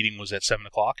the meeting was at 7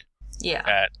 o'clock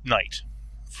at night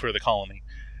for the colony,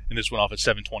 and this went off at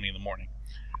 7:20 in the morning.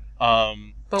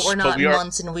 But we're not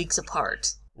months and weeks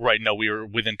apart. Right, no, we are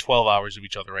within 12 hours of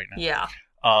each other right now. Yeah.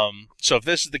 So if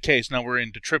this is the case, now we're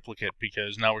into triplicate,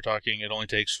 because now we're talking it only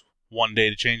takes one day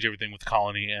to change everything with the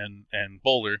colony and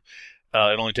Boulder.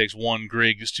 It only takes one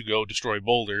Griggs to go destroy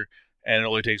Boulder, and it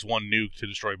only takes one nuke to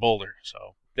destroy Boulder.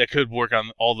 So that could work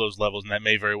on all those levels, and that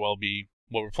may very well be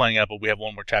what we're playing at, but we have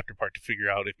one more chapter part to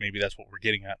figure out if maybe that's what we're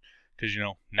getting at. Because,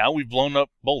 now we've blown up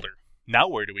Boulder. Now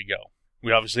where do we go?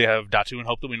 We obviously have Datu and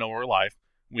Hope that we know are alive.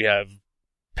 We have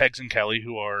Pegs and Kelly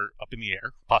who are up in the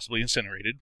air, possibly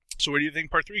incinerated. So where do you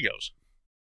think part 3 goes?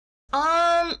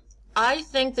 I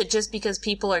think that just because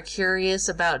people are curious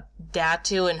about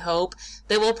Datu and Hope,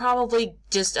 they will probably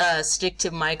just stick to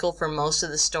Michael for most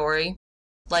of the story.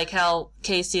 Like how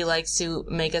Casey likes to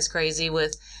make us crazy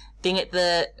with being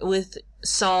with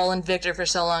Saul and Victor for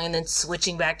so long and then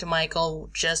switching back to Michael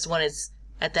just when it's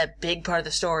at that big part of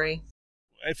the story.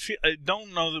 I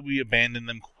don't know that we abandon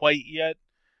them quite yet.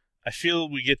 I feel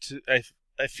like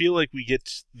we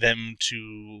get them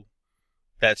to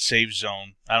that safe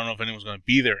zone. I don't know if anyone's going to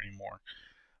be there anymore,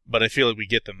 but I feel like we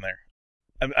get them there.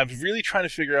 I'm really trying to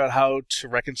figure out how to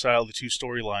reconcile the two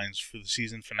storylines for the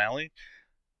season finale,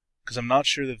 because I'm not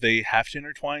sure that they have to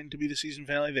intertwine to be the season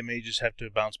finale. They may just have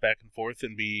to bounce back and forth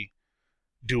and be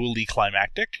dually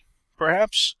climactic,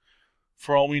 perhaps,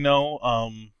 for all we know.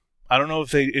 I don't know if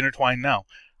they intertwine now.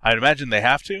 I'd imagine they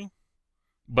have to,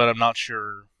 but I'm not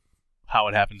sure how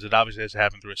it happens. It obviously has to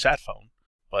happen through a sat phone,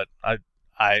 but I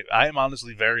am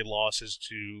honestly very lost as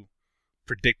to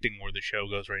predicting where the show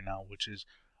goes right now, which is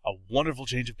a wonderful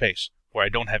change of pace, where I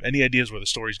don't have any ideas where the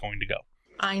story's going to go.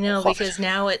 I know, because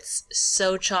now it's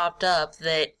so chopped up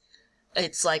that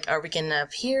it's like, are we going to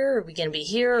be here? Are we going to be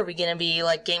here? Are we going to be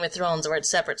like Game of Thrones, where it's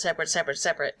separate?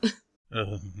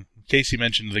 Casey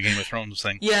mentioned the Game of Thrones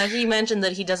thing. Yeah, he mentioned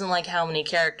that he doesn't like how many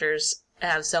characters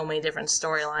have so many different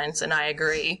storylines, and I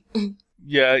agree.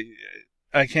 Yeah,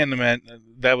 I can't imagine.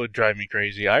 That would drive me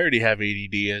crazy. I already have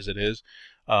ADD as it is.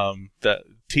 The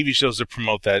TV shows that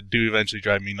promote that do eventually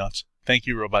drive me nuts. Thank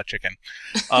you, Robot Chicken.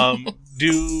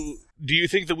 Do you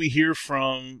think that we hear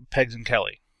from Pegs and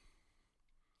Kelly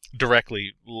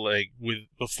directly,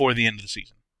 before the end of the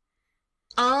season?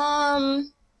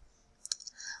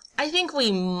 I think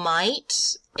we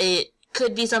might. It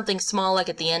could be something small, like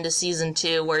at the end of season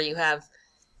 2, where you have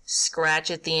Scratch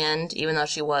at the end, even though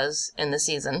she was in the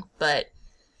season. But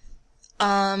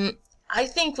I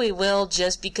think we will,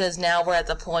 just because now we're at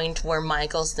the point where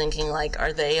Michael's thinking, like,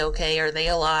 are they okay? Are they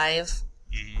alive?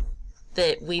 Mm-hmm.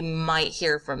 That we might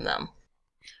hear from them.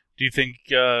 Do you think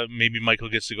maybe Michael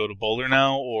gets to go to Boulder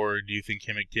now, or do you think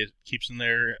Kimmick keeps him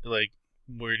there? Like,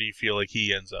 where do you feel like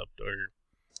he ends up? Or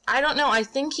I don't know. I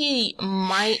think he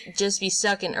might just be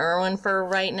stuck in Irwin for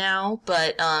right now,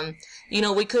 but,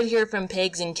 we could hear from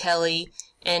Pigs and Kelly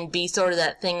and be sort of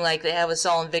that thing like they have with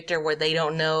Saul and Victor where they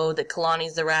don't know that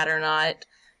Kalani's the rat or not.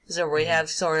 So we have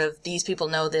sort of, these people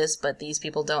know this, but these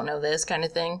people don't know this kind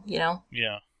of thing, Yeah.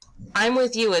 I'm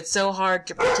with you. It's so hard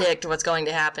to predict what's going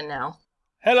to happen now.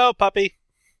 Hello, puppy.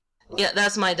 Yeah,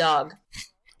 that's my dog.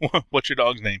 What's your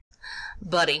dog's name?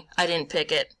 Buddy. I didn't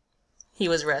pick it. He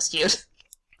was rescued.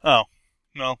 Oh,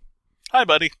 well. Hi,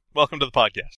 Buddy. Welcome to the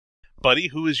podcast. Buddy,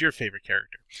 who is your favorite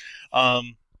character?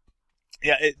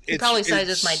 He probably said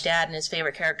it's my dad and his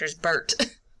favorite character is Bert.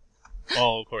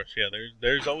 Oh, of course, yeah.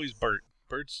 There's always Bert.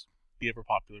 Bert's the ever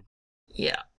popular.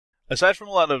 Yeah. Aside from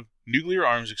a lot of nuclear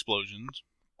arms explosions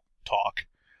talk,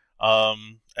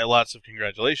 and lots of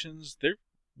congratulations, there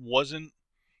wasn't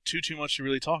too much to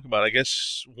really talk about. I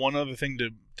guess one other thing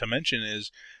to mention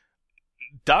is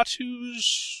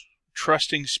Datu's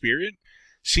trusting spirit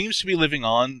seems to be living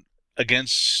on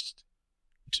against,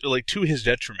 to his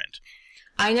detriment.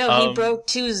 I know, he broke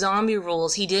 2 zombie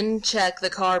rules. He didn't check the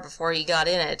car before he got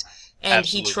in it, and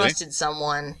Absolutely. He trusted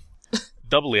someone.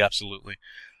 Doubly, absolutely.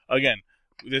 Again,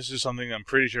 this is something I'm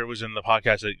pretty sure was in the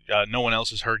podcast that no one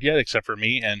else has heard yet, except for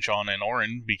me and Sean and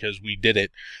Oren, because we did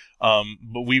it.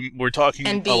 But we're talking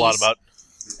a lot about...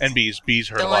 And bees. Bees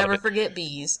heard a lot of it. Don't ever forget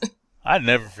bees. I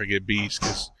never forget bees,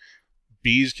 because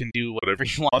bees can do whatever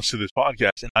he wants to this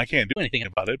podcast, and I can't do anything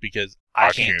about it because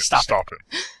I can't stop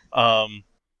him.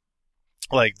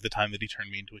 Like the time that he turned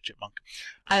me into a chipmunk.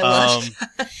 I love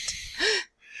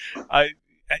that.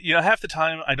 Half the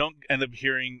time I don't end up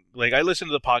hearing, I listen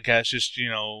to the podcast just,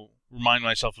 remind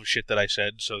myself of shit that I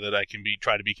said so that I can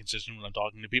try to be consistent when I'm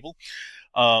talking to people.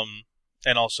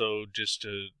 And also just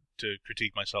to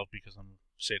critique myself because I'm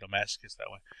sadomasochist that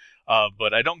way.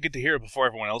 But I don't get to hear it before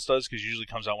everyone else does because it usually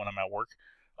comes out when I'm at work.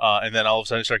 And then all of a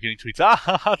sudden I start getting tweets,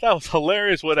 that was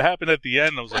hilarious what happened at the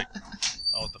end. I was like,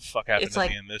 oh, what the fuck happened at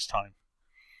the end this time?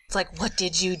 It's like, what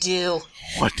did you do?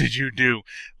 What did you do?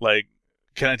 I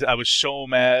was so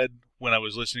mad when I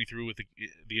was listening through with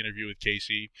the interview with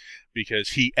Casey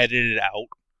because he edited out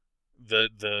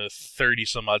the 30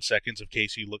 some odd seconds of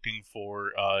Casey looking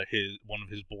for one of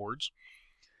his boards,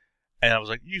 and I was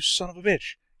like, you son of a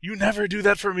bitch, you never do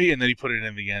that for me. And then he put it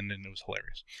in the end, and it was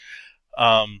hilarious.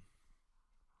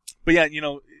 But yeah,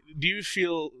 do you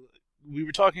feel, we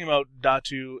were talking about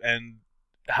Datu and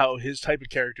how his type of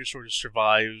character sort of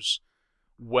survives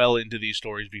well into these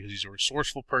stories because he's a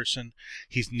resourceful person.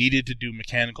 He's needed to do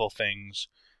mechanical things.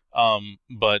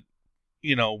 But,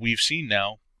 we've seen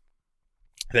now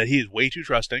that he is way too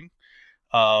trusting.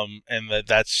 And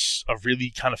that's a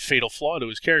really kind of fatal flaw to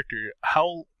his character.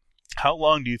 How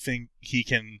long do you think he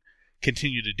can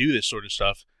continue to do this sort of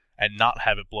stuff and not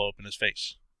have it blow up in his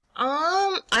face?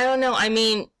 I don't know. I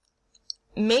mean,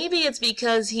 maybe it's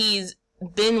because he's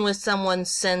been with someone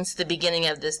since the beginning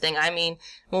of this thing. I mean,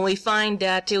 when we find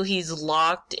Datu, he's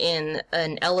locked in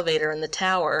an elevator in the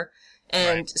tower,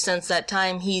 and since that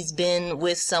time, he's been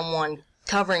with someone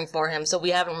covering for him, so we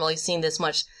haven't really seen this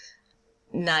much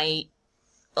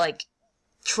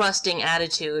trusting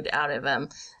attitude out of him.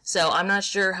 So I'm not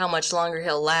sure how much longer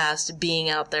he'll last being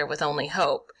out there with only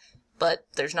Hope, but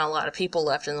there's not a lot of people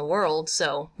left in the world,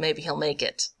 so maybe he'll make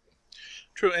it.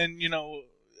 True, and,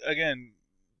 again,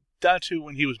 Datu,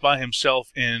 when he was by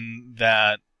himself in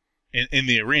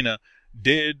the arena,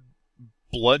 did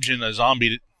bludgeon a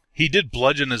zombie. He did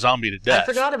bludgeon a zombie to death.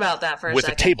 I forgot about that for a with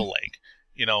second. a table leg.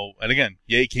 And again,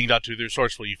 yay, King Datu, the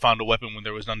resourceful. You found a weapon when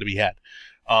there was none to be had.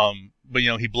 But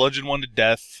he bludgeoned one to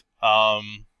death.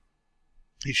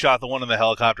 He shot the one in the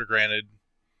helicopter. Granted,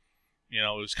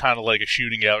 it was kind of like a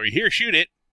shooting gallery. Here, shoot it.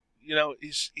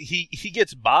 He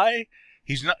gets by.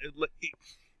 He's not.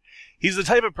 He's the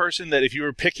type of person that if you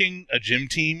were picking a gym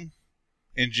team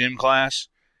in gym class,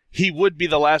 he would be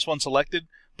the last one selected,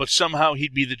 but somehow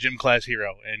he'd be the gym class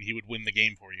hero, and he would win the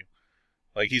game for you.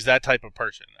 He's that type of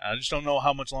person. I just don't know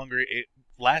how much longer it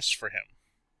lasts for him.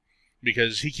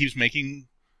 Because he keeps making,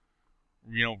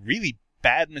 really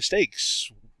bad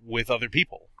mistakes with other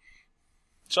people.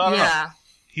 So I don't know.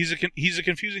 He's a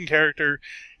confusing character.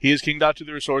 He is King Datu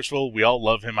the Resourceful. We all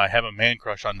love him. I have a man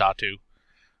crush on Datu.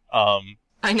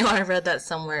 I know I read that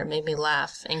somewhere. It made me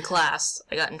laugh. In class,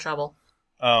 I got in trouble.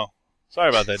 Oh, sorry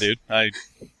about that, dude. I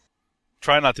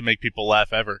try not to make people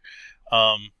laugh ever.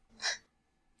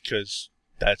 Because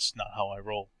that's not how I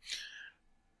roll.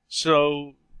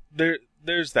 So,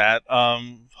 there's that.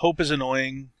 Hope is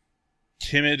annoying.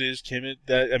 Kimmit is Kimmit.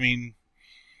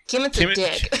 Kimmit's a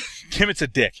dick. Kimmit's a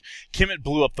dick. Kimmit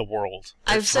blew up the world.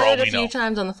 I've said it a few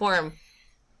times on the forum.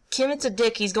 Kimmit's a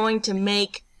dick. He's going to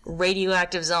make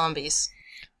radioactive zombies.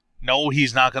 No,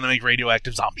 he's not going to make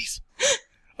radioactive zombies.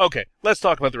 Okay, let's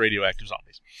talk about the radioactive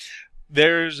zombies.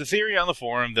 There's a theory on the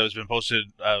forum that has been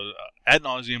posted ad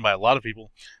nauseum by a lot of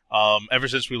people ever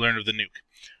since we learned of the nuke.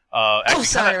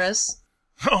 Osiris.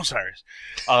 Osiris.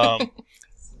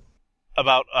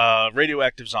 About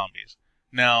radioactive zombies.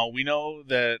 Now, we know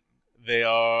that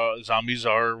zombies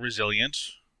are resilient.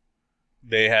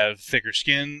 They have thicker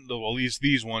skin. Well,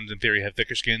 these ones, in theory, have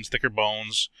thicker skins, thicker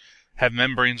bones, have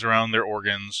membranes around their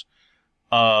organs.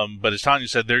 But as Tanya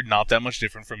said, they're not that much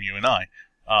different from you and I.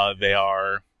 They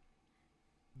are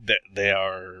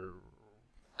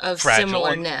of fragile.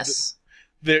 similarness.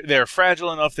 They're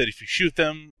fragile enough that if you shoot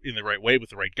them in the right way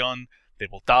with the right gun, they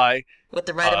will die. With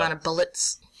the right amount of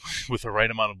bullets. With the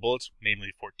right amount of bullets,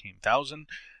 namely 14,000.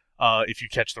 If you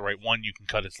catch the right one, you can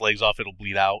cut its legs off. It'll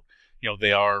bleed out.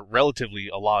 They are relatively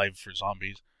alive for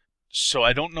zombies. So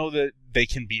I don't know that they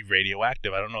can be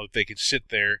radioactive. I don't know if they can sit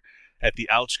there at the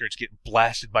outskirts, get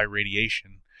blasted by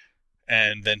radiation,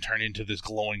 and then turn into this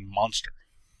glowing monster.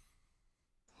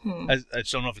 I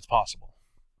just don't know if it's possible.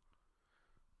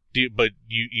 But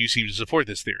you seem to support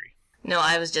this theory. No,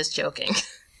 I was just joking.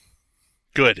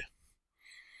 Good.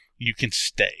 You can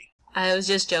stay. I was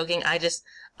just joking.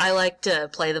 I like to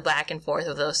play the back and forth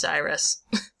with Osiris.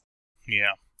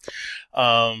 Yeah.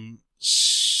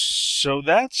 So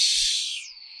that's,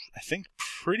 I think,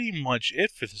 pretty much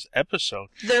it for this episode.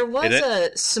 There was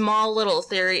a small little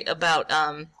theory about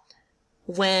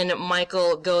when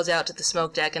Michael goes out to the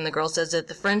smoke deck and the girl says that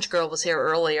the French girl was here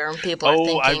earlier, and people are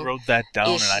thinking, I wrote that down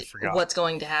and I forgot. What's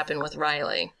going to happen with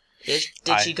Riley? Did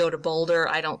she go to Boulder?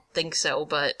 I don't think so,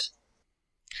 but...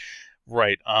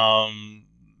 Right.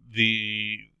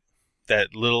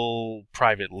 That little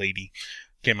private lady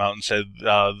came out and said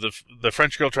the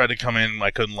French girl tried to come in,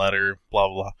 I couldn't let her, blah,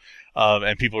 blah, blah.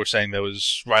 And people were saying that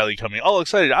was Riley coming, all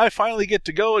excited, I finally get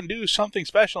to go and do something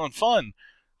special and fun.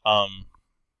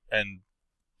 And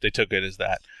they took it as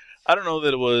that. I don't know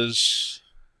that it was...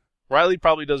 Riley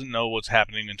probably doesn't know what's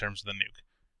happening in terms of the nuke.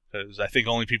 Because I think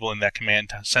only people in that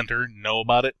command center know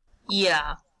about it.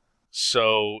 Yeah.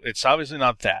 So it's obviously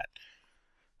not that.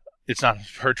 It's not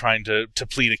her trying to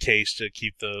plead a case to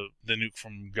keep the nuke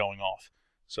from going off.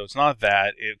 So it's not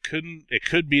that. It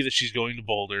could be that she's going to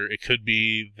Boulder. It could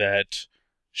be that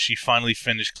she finally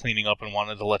finished cleaning up and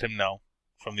wanted to let him know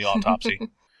from the autopsy.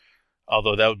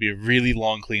 Although that would be a really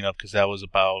long cleanup because that was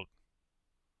about,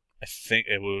 I think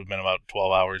it would have been about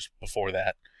 12 hours before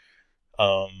that.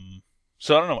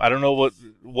 So I don't know. I don't know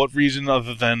what reason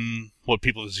other than what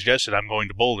people have suggested, I'm going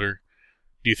to Boulder,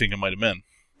 do you think it might have been?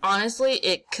 Honestly,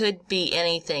 it could be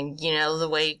anything. The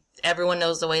way everyone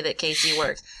knows the way that Casey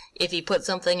works. If he puts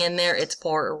something in there, it's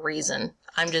for a reason.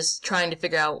 I'm just trying to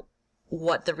figure out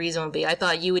what the reason would be. I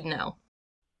thought you would know.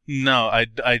 No, I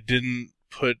didn't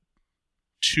put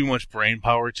too much brain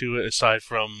power to it aside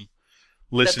from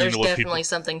listening to what people... There's definitely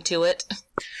something to it.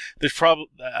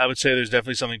 I would say there's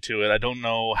definitely something to it. I don't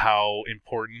know how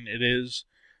important it is,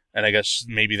 and I guess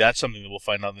maybe that's something that we'll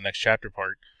find out in the next chapter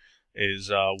part,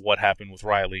 is what happened with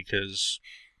Riley, because,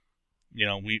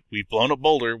 we've blown up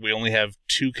Boulder. We only have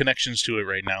 2 connections to it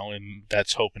right now, and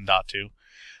that's Hope and Datu.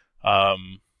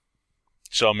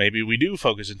 So maybe we do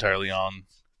focus entirely on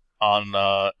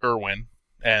Irwin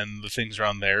and the things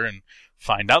around there, and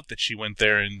find out that she went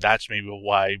there, and that's maybe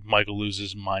why Michael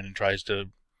loses his mind and tries to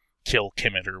kill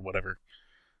Kimmett or whatever.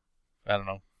 I don't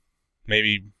know.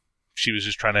 Maybe she was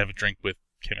just trying to have a drink with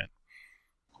Kimmett.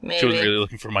 Maybe. She wasn't really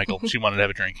looking for Michael. She wanted to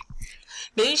have a drink.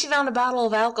 Maybe she found a bottle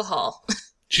of alcohol.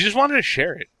 She just wanted to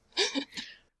share it.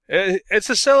 It's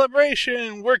a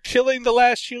celebration. We're killing the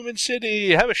last human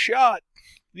city. Have a shot.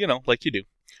 Like you do.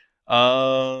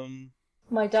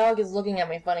 My dog is looking at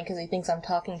me funny because he thinks I'm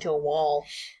talking to a wall.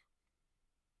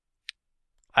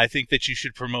 I think that you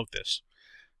should promote this.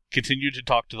 Continue to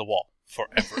talk to the wall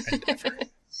forever and ever.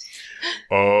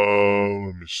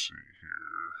 Let me see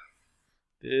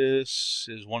here. This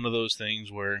is one of those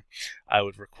things where I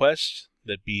would request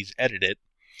that Bees edit it,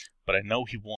 but I know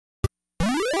he won't.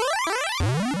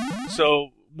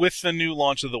 So, with the new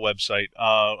launch of the website,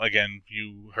 again,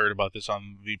 you heard about this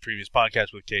on the previous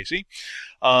podcast with Casey,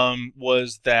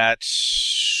 was that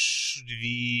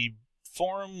the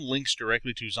forum links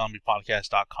directly to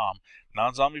zombiepodcast.com,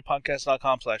 not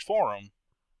zombiepodcast.com/forum,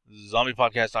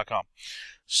 zombiepodcast.com.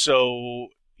 So,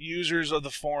 users of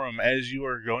the forum, as you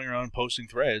are going around posting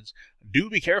threads, do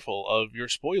be careful of your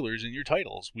spoilers in your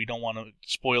titles. We don't want to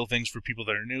spoil things for people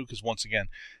that are new, because once again,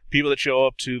 people that show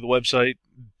up to the website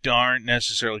aren't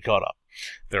necessarily caught up.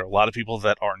 There are a lot of people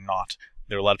that are not.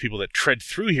 There are a lot of people that tread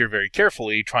through here very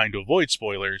carefully, trying to avoid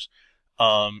spoilers,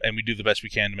 and we do the best we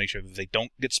can to make sure that they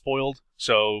don't get spoiled.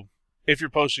 So if you're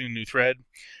posting a new thread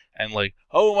and like,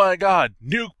 oh my god,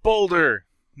 nuke Boulder.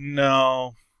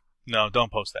 No,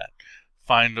 don't post that.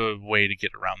 Find a way to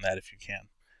get around that if you can.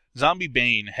 Zombie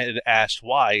Bane had asked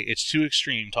why it's too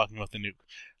extreme talking about the nuke.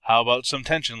 How about some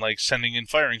tension, like sending in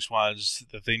firing squads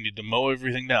that they need to mow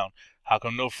everything down? How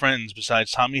come no friends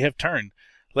besides Tommy have turned?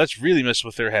 Let's really mess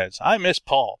with their heads. I miss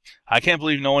Paul. I can't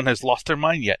believe no one has lost their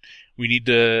mind yet. We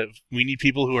need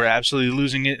people who are absolutely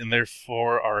losing it and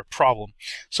therefore are a problem.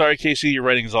 Sorry, Casey, your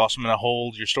writing is awesome and I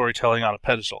hold your storytelling on a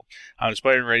pedestal. I'm an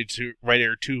aspiring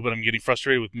writer too, but I'm getting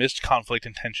frustrated with missed conflict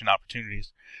and tension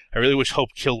opportunities. I really wish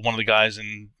Hope killed one of the guys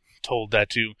and told that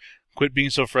too. Quit being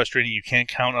so frustrating. You can't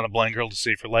count on a blind girl to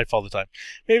save her life all the time.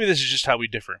 Maybe this is just how we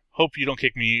differ. Hope you don't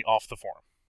kick me off the forum.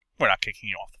 We're not kicking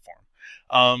you off the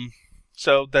forum.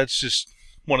 So that's just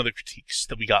one of the critiques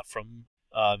that we got from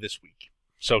this week.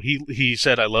 So he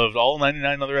said, I loved all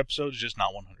 99 other episodes, just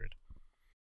not 100.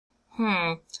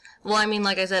 Well, I mean,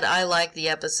 like I said, I like the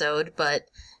episode, but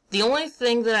the only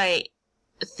thing that I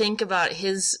think about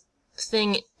his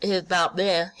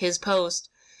post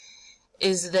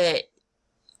is that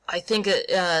I think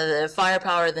the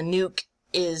firepower of the nuke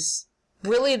is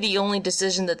really the only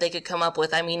decision that they could come up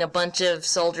with. I mean, a bunch of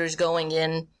soldiers going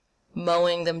in,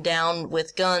 mowing them down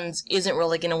with guns isn't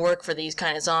really going to work for these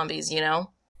kind of zombies, you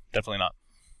know? Definitely not.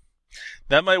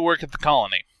 That might work at the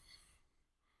colony.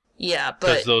 Yeah,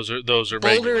 but those are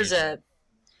Boulder is a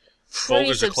pretty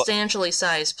Boulder's substantially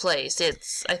sized place.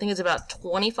 I think it's about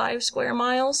 25 square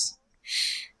miles.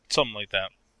 Something like that.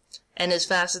 And as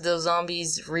fast as those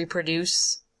zombies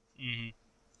reproduce,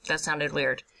 that sounded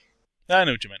weird. I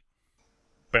know what you meant.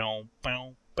 Bow,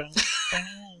 bow, bow,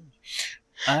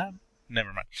 bow.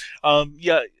 Never mind.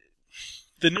 Yeah,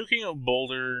 the nuking of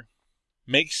Boulder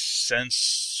makes sense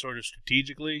sort of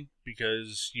strategically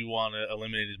because you want to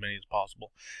eliminate as many as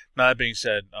possible. Now, that being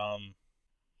said,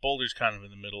 Boulder's kind of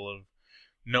in the middle of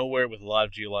nowhere with a lot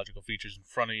of geological features in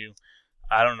front of you.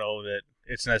 I don't know that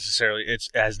it's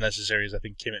as necessary as I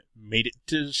think Kim made it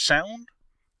to sound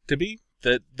to be,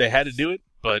 that they had to do it,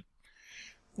 but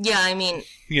yeah, I mean,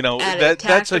 you know,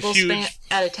 that's a huge...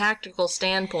 At a tactical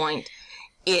standpoint,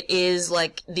 it is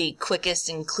like the quickest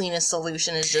and cleanest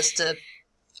solution is just to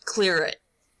clear it.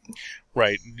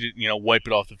 Right, you know, wipe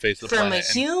it off the face of the planet. From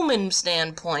a human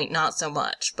standpoint, not so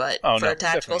much, but for a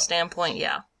tactical standpoint,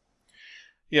 yeah.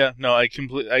 Yeah, no, I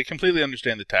completely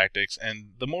understand the tactics,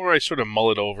 and the more I sort of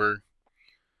mull it over,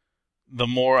 the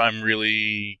more I'm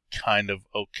really kind of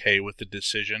okay with the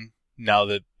decision now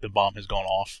that the bomb has gone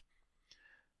off.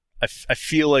 I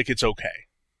feel like it's okay.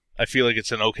 I feel like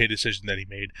it's an okay decision that he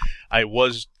made. I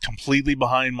was completely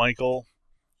behind Michael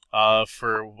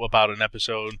for about an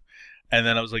episode, and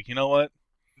then I was like, you know what?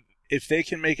 If they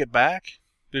can make it back,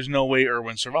 there's no way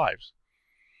Irwin survives.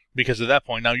 Because at that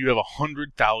point, now you have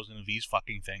 100,000 of these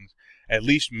fucking things. At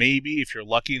least maybe, if you're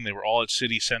lucky and they were all at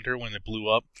City Center when it blew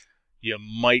up, you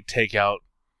might take out,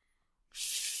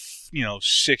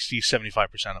 60,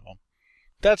 75% of them.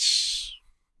 That's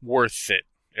worth it,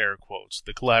 air quotes.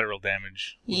 The collateral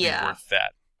damage would be worth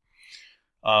that.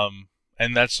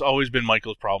 And that's always been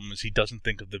Michael's problem, is he doesn't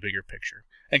think of the bigger picture.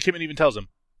 And Kim even tells him,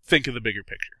 think of the bigger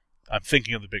picture. I'm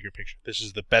thinking of the bigger picture. This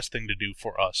is the best thing to do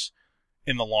for us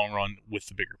in the long run with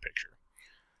the bigger picture.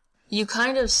 You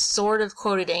kind of sort of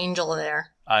quoted Angel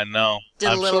there. I know.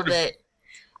 Did a little bit.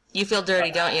 You feel dirty,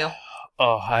 don't you?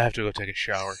 Oh, I have to go take a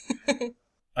shower.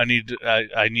 I need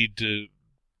to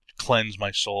cleanse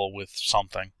my soul with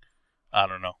something. I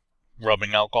don't know.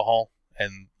 Rubbing alcohol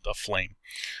and a flame.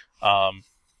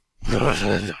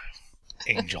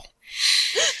 Angel.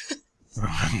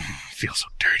 Feel so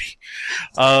dirty.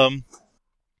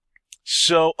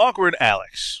 So, Awkward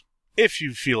Alex, if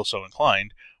you feel so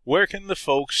inclined, where can the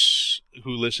folks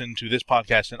who listen to this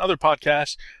podcast and other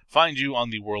podcasts find you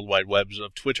on the World Wide Webs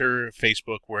of Twitter,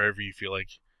 Facebook, wherever you feel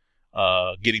like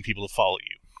getting people to follow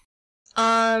you?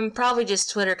 Probably just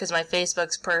Twitter, because my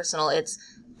Facebook's personal. It's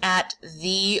at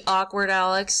the Awkward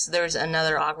Alex. There's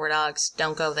another Awkward Alex.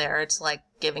 Don't go there. It's like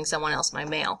giving someone else my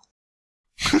mail.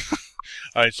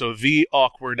 All right, so the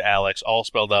Awkward Alex, all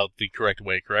spelled out the correct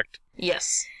way, correct?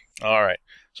 Yes. All right.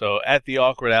 So at the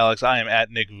Awkward Alex, I am at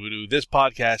Nick Voodoo. This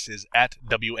podcast is at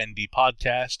WND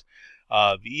Podcast.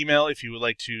 The email, if you would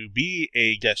like to be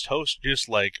a guest host, just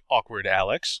like Awkward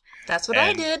Alex. That's what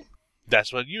I did.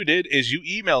 That's what you did, is you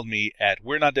emailed me at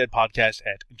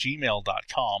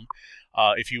we'renotdeadpodcast@gmail.com.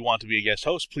 If you want to be a guest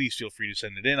host, please feel free to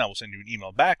send it in. I will send you an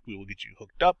email back. We will get you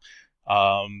hooked up.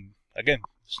 Again,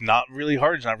 it's not really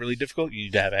hard. It's not really difficult. You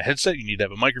need to have a headset. You need to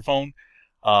have a microphone.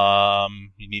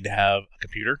 You need to have a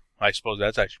computer. I suppose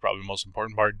that's actually probably the most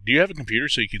important part. Do you have a computer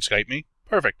so you can Skype me?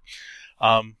 Perfect.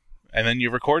 And and then you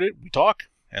record it, we talk,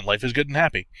 and life is good and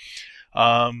happy.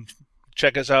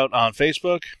 Check us out on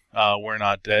Facebook, We're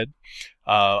Not Dead.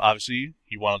 Obviously,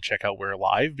 you want to check out We're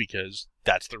Alive, because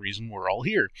that's the reason we're all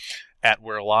here. At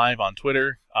We're Alive on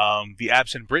Twitter. The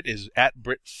absent Brit is at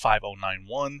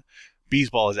Brit5091.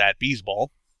 Beesball is at Beesball.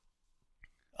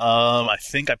 I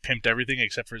think I pimped everything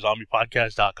except for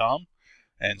zombiepodcast.com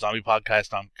and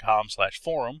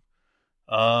zombiepodcast.com/forum.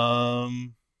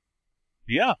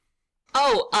 Yeah.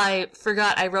 Oh, I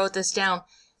forgot. I wrote this down.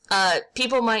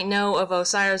 People might know of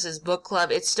Osiris's book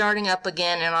club. It's starting up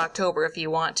again in October if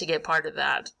you want to get part of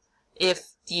that.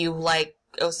 If you like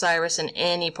Osiris in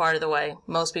any part of the way.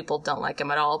 Most people don't like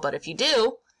him at all, but if you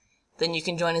do, then you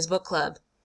can join his book club.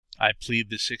 I plead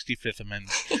the 65th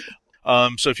Amendment.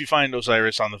 So if you find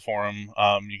Osiris on the forum,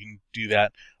 you can do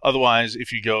that. Otherwise,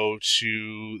 if you go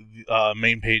to the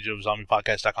main page of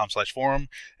zombiepodcast.com/forum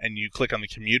and you click on the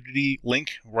community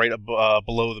link right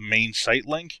below the main site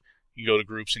link, you go to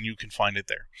groups and you can find it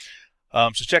there.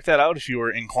 So check that out if you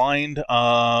are inclined.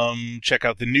 Check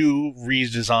out the new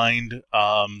redesigned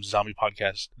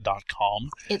zombiepodcast.com.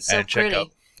 It's so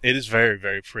pretty. It is very,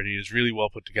 very pretty. It's really well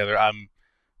put together.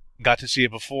 Got to see it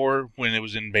before when it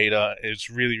was in beta. It's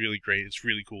really, really great. It's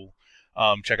really cool.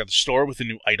 Check out the store with the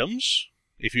new items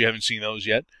if you haven't seen those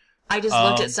yet. I just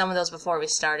looked at some of those before we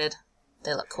started.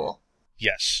 They look cool.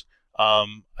 Yes. I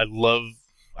want,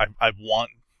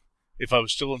 if I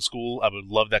was still in school, I would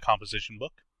love that composition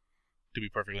book, to be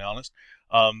perfectly honest.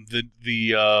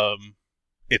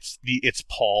 It's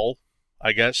Paul,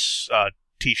 I guess,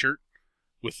 t-shirt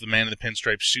with the man in the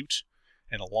pinstripe suit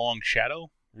and a long shadow.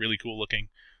 Really cool looking.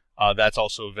 That's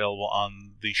also available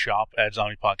on the shop at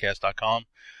zombiepodcast.com.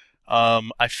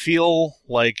 I feel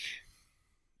like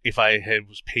if I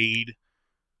was paid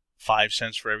 5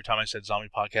 cents for every time I said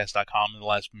zombiepodcast.com in the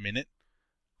last minute,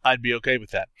 I'd be okay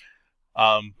with that.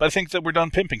 But I think that we're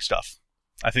done pimping stuff.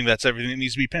 I think that's everything that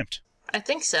needs to be pimped. I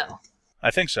think so.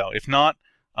 If not,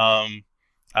 I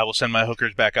will send my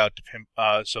hookers back out to pimp,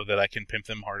 so that I can pimp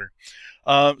them harder.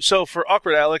 So for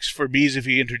Awkward Alex, for Bees, if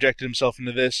he interjected himself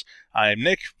into this, I am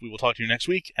Nick. We will talk to you next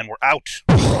week, and we're out.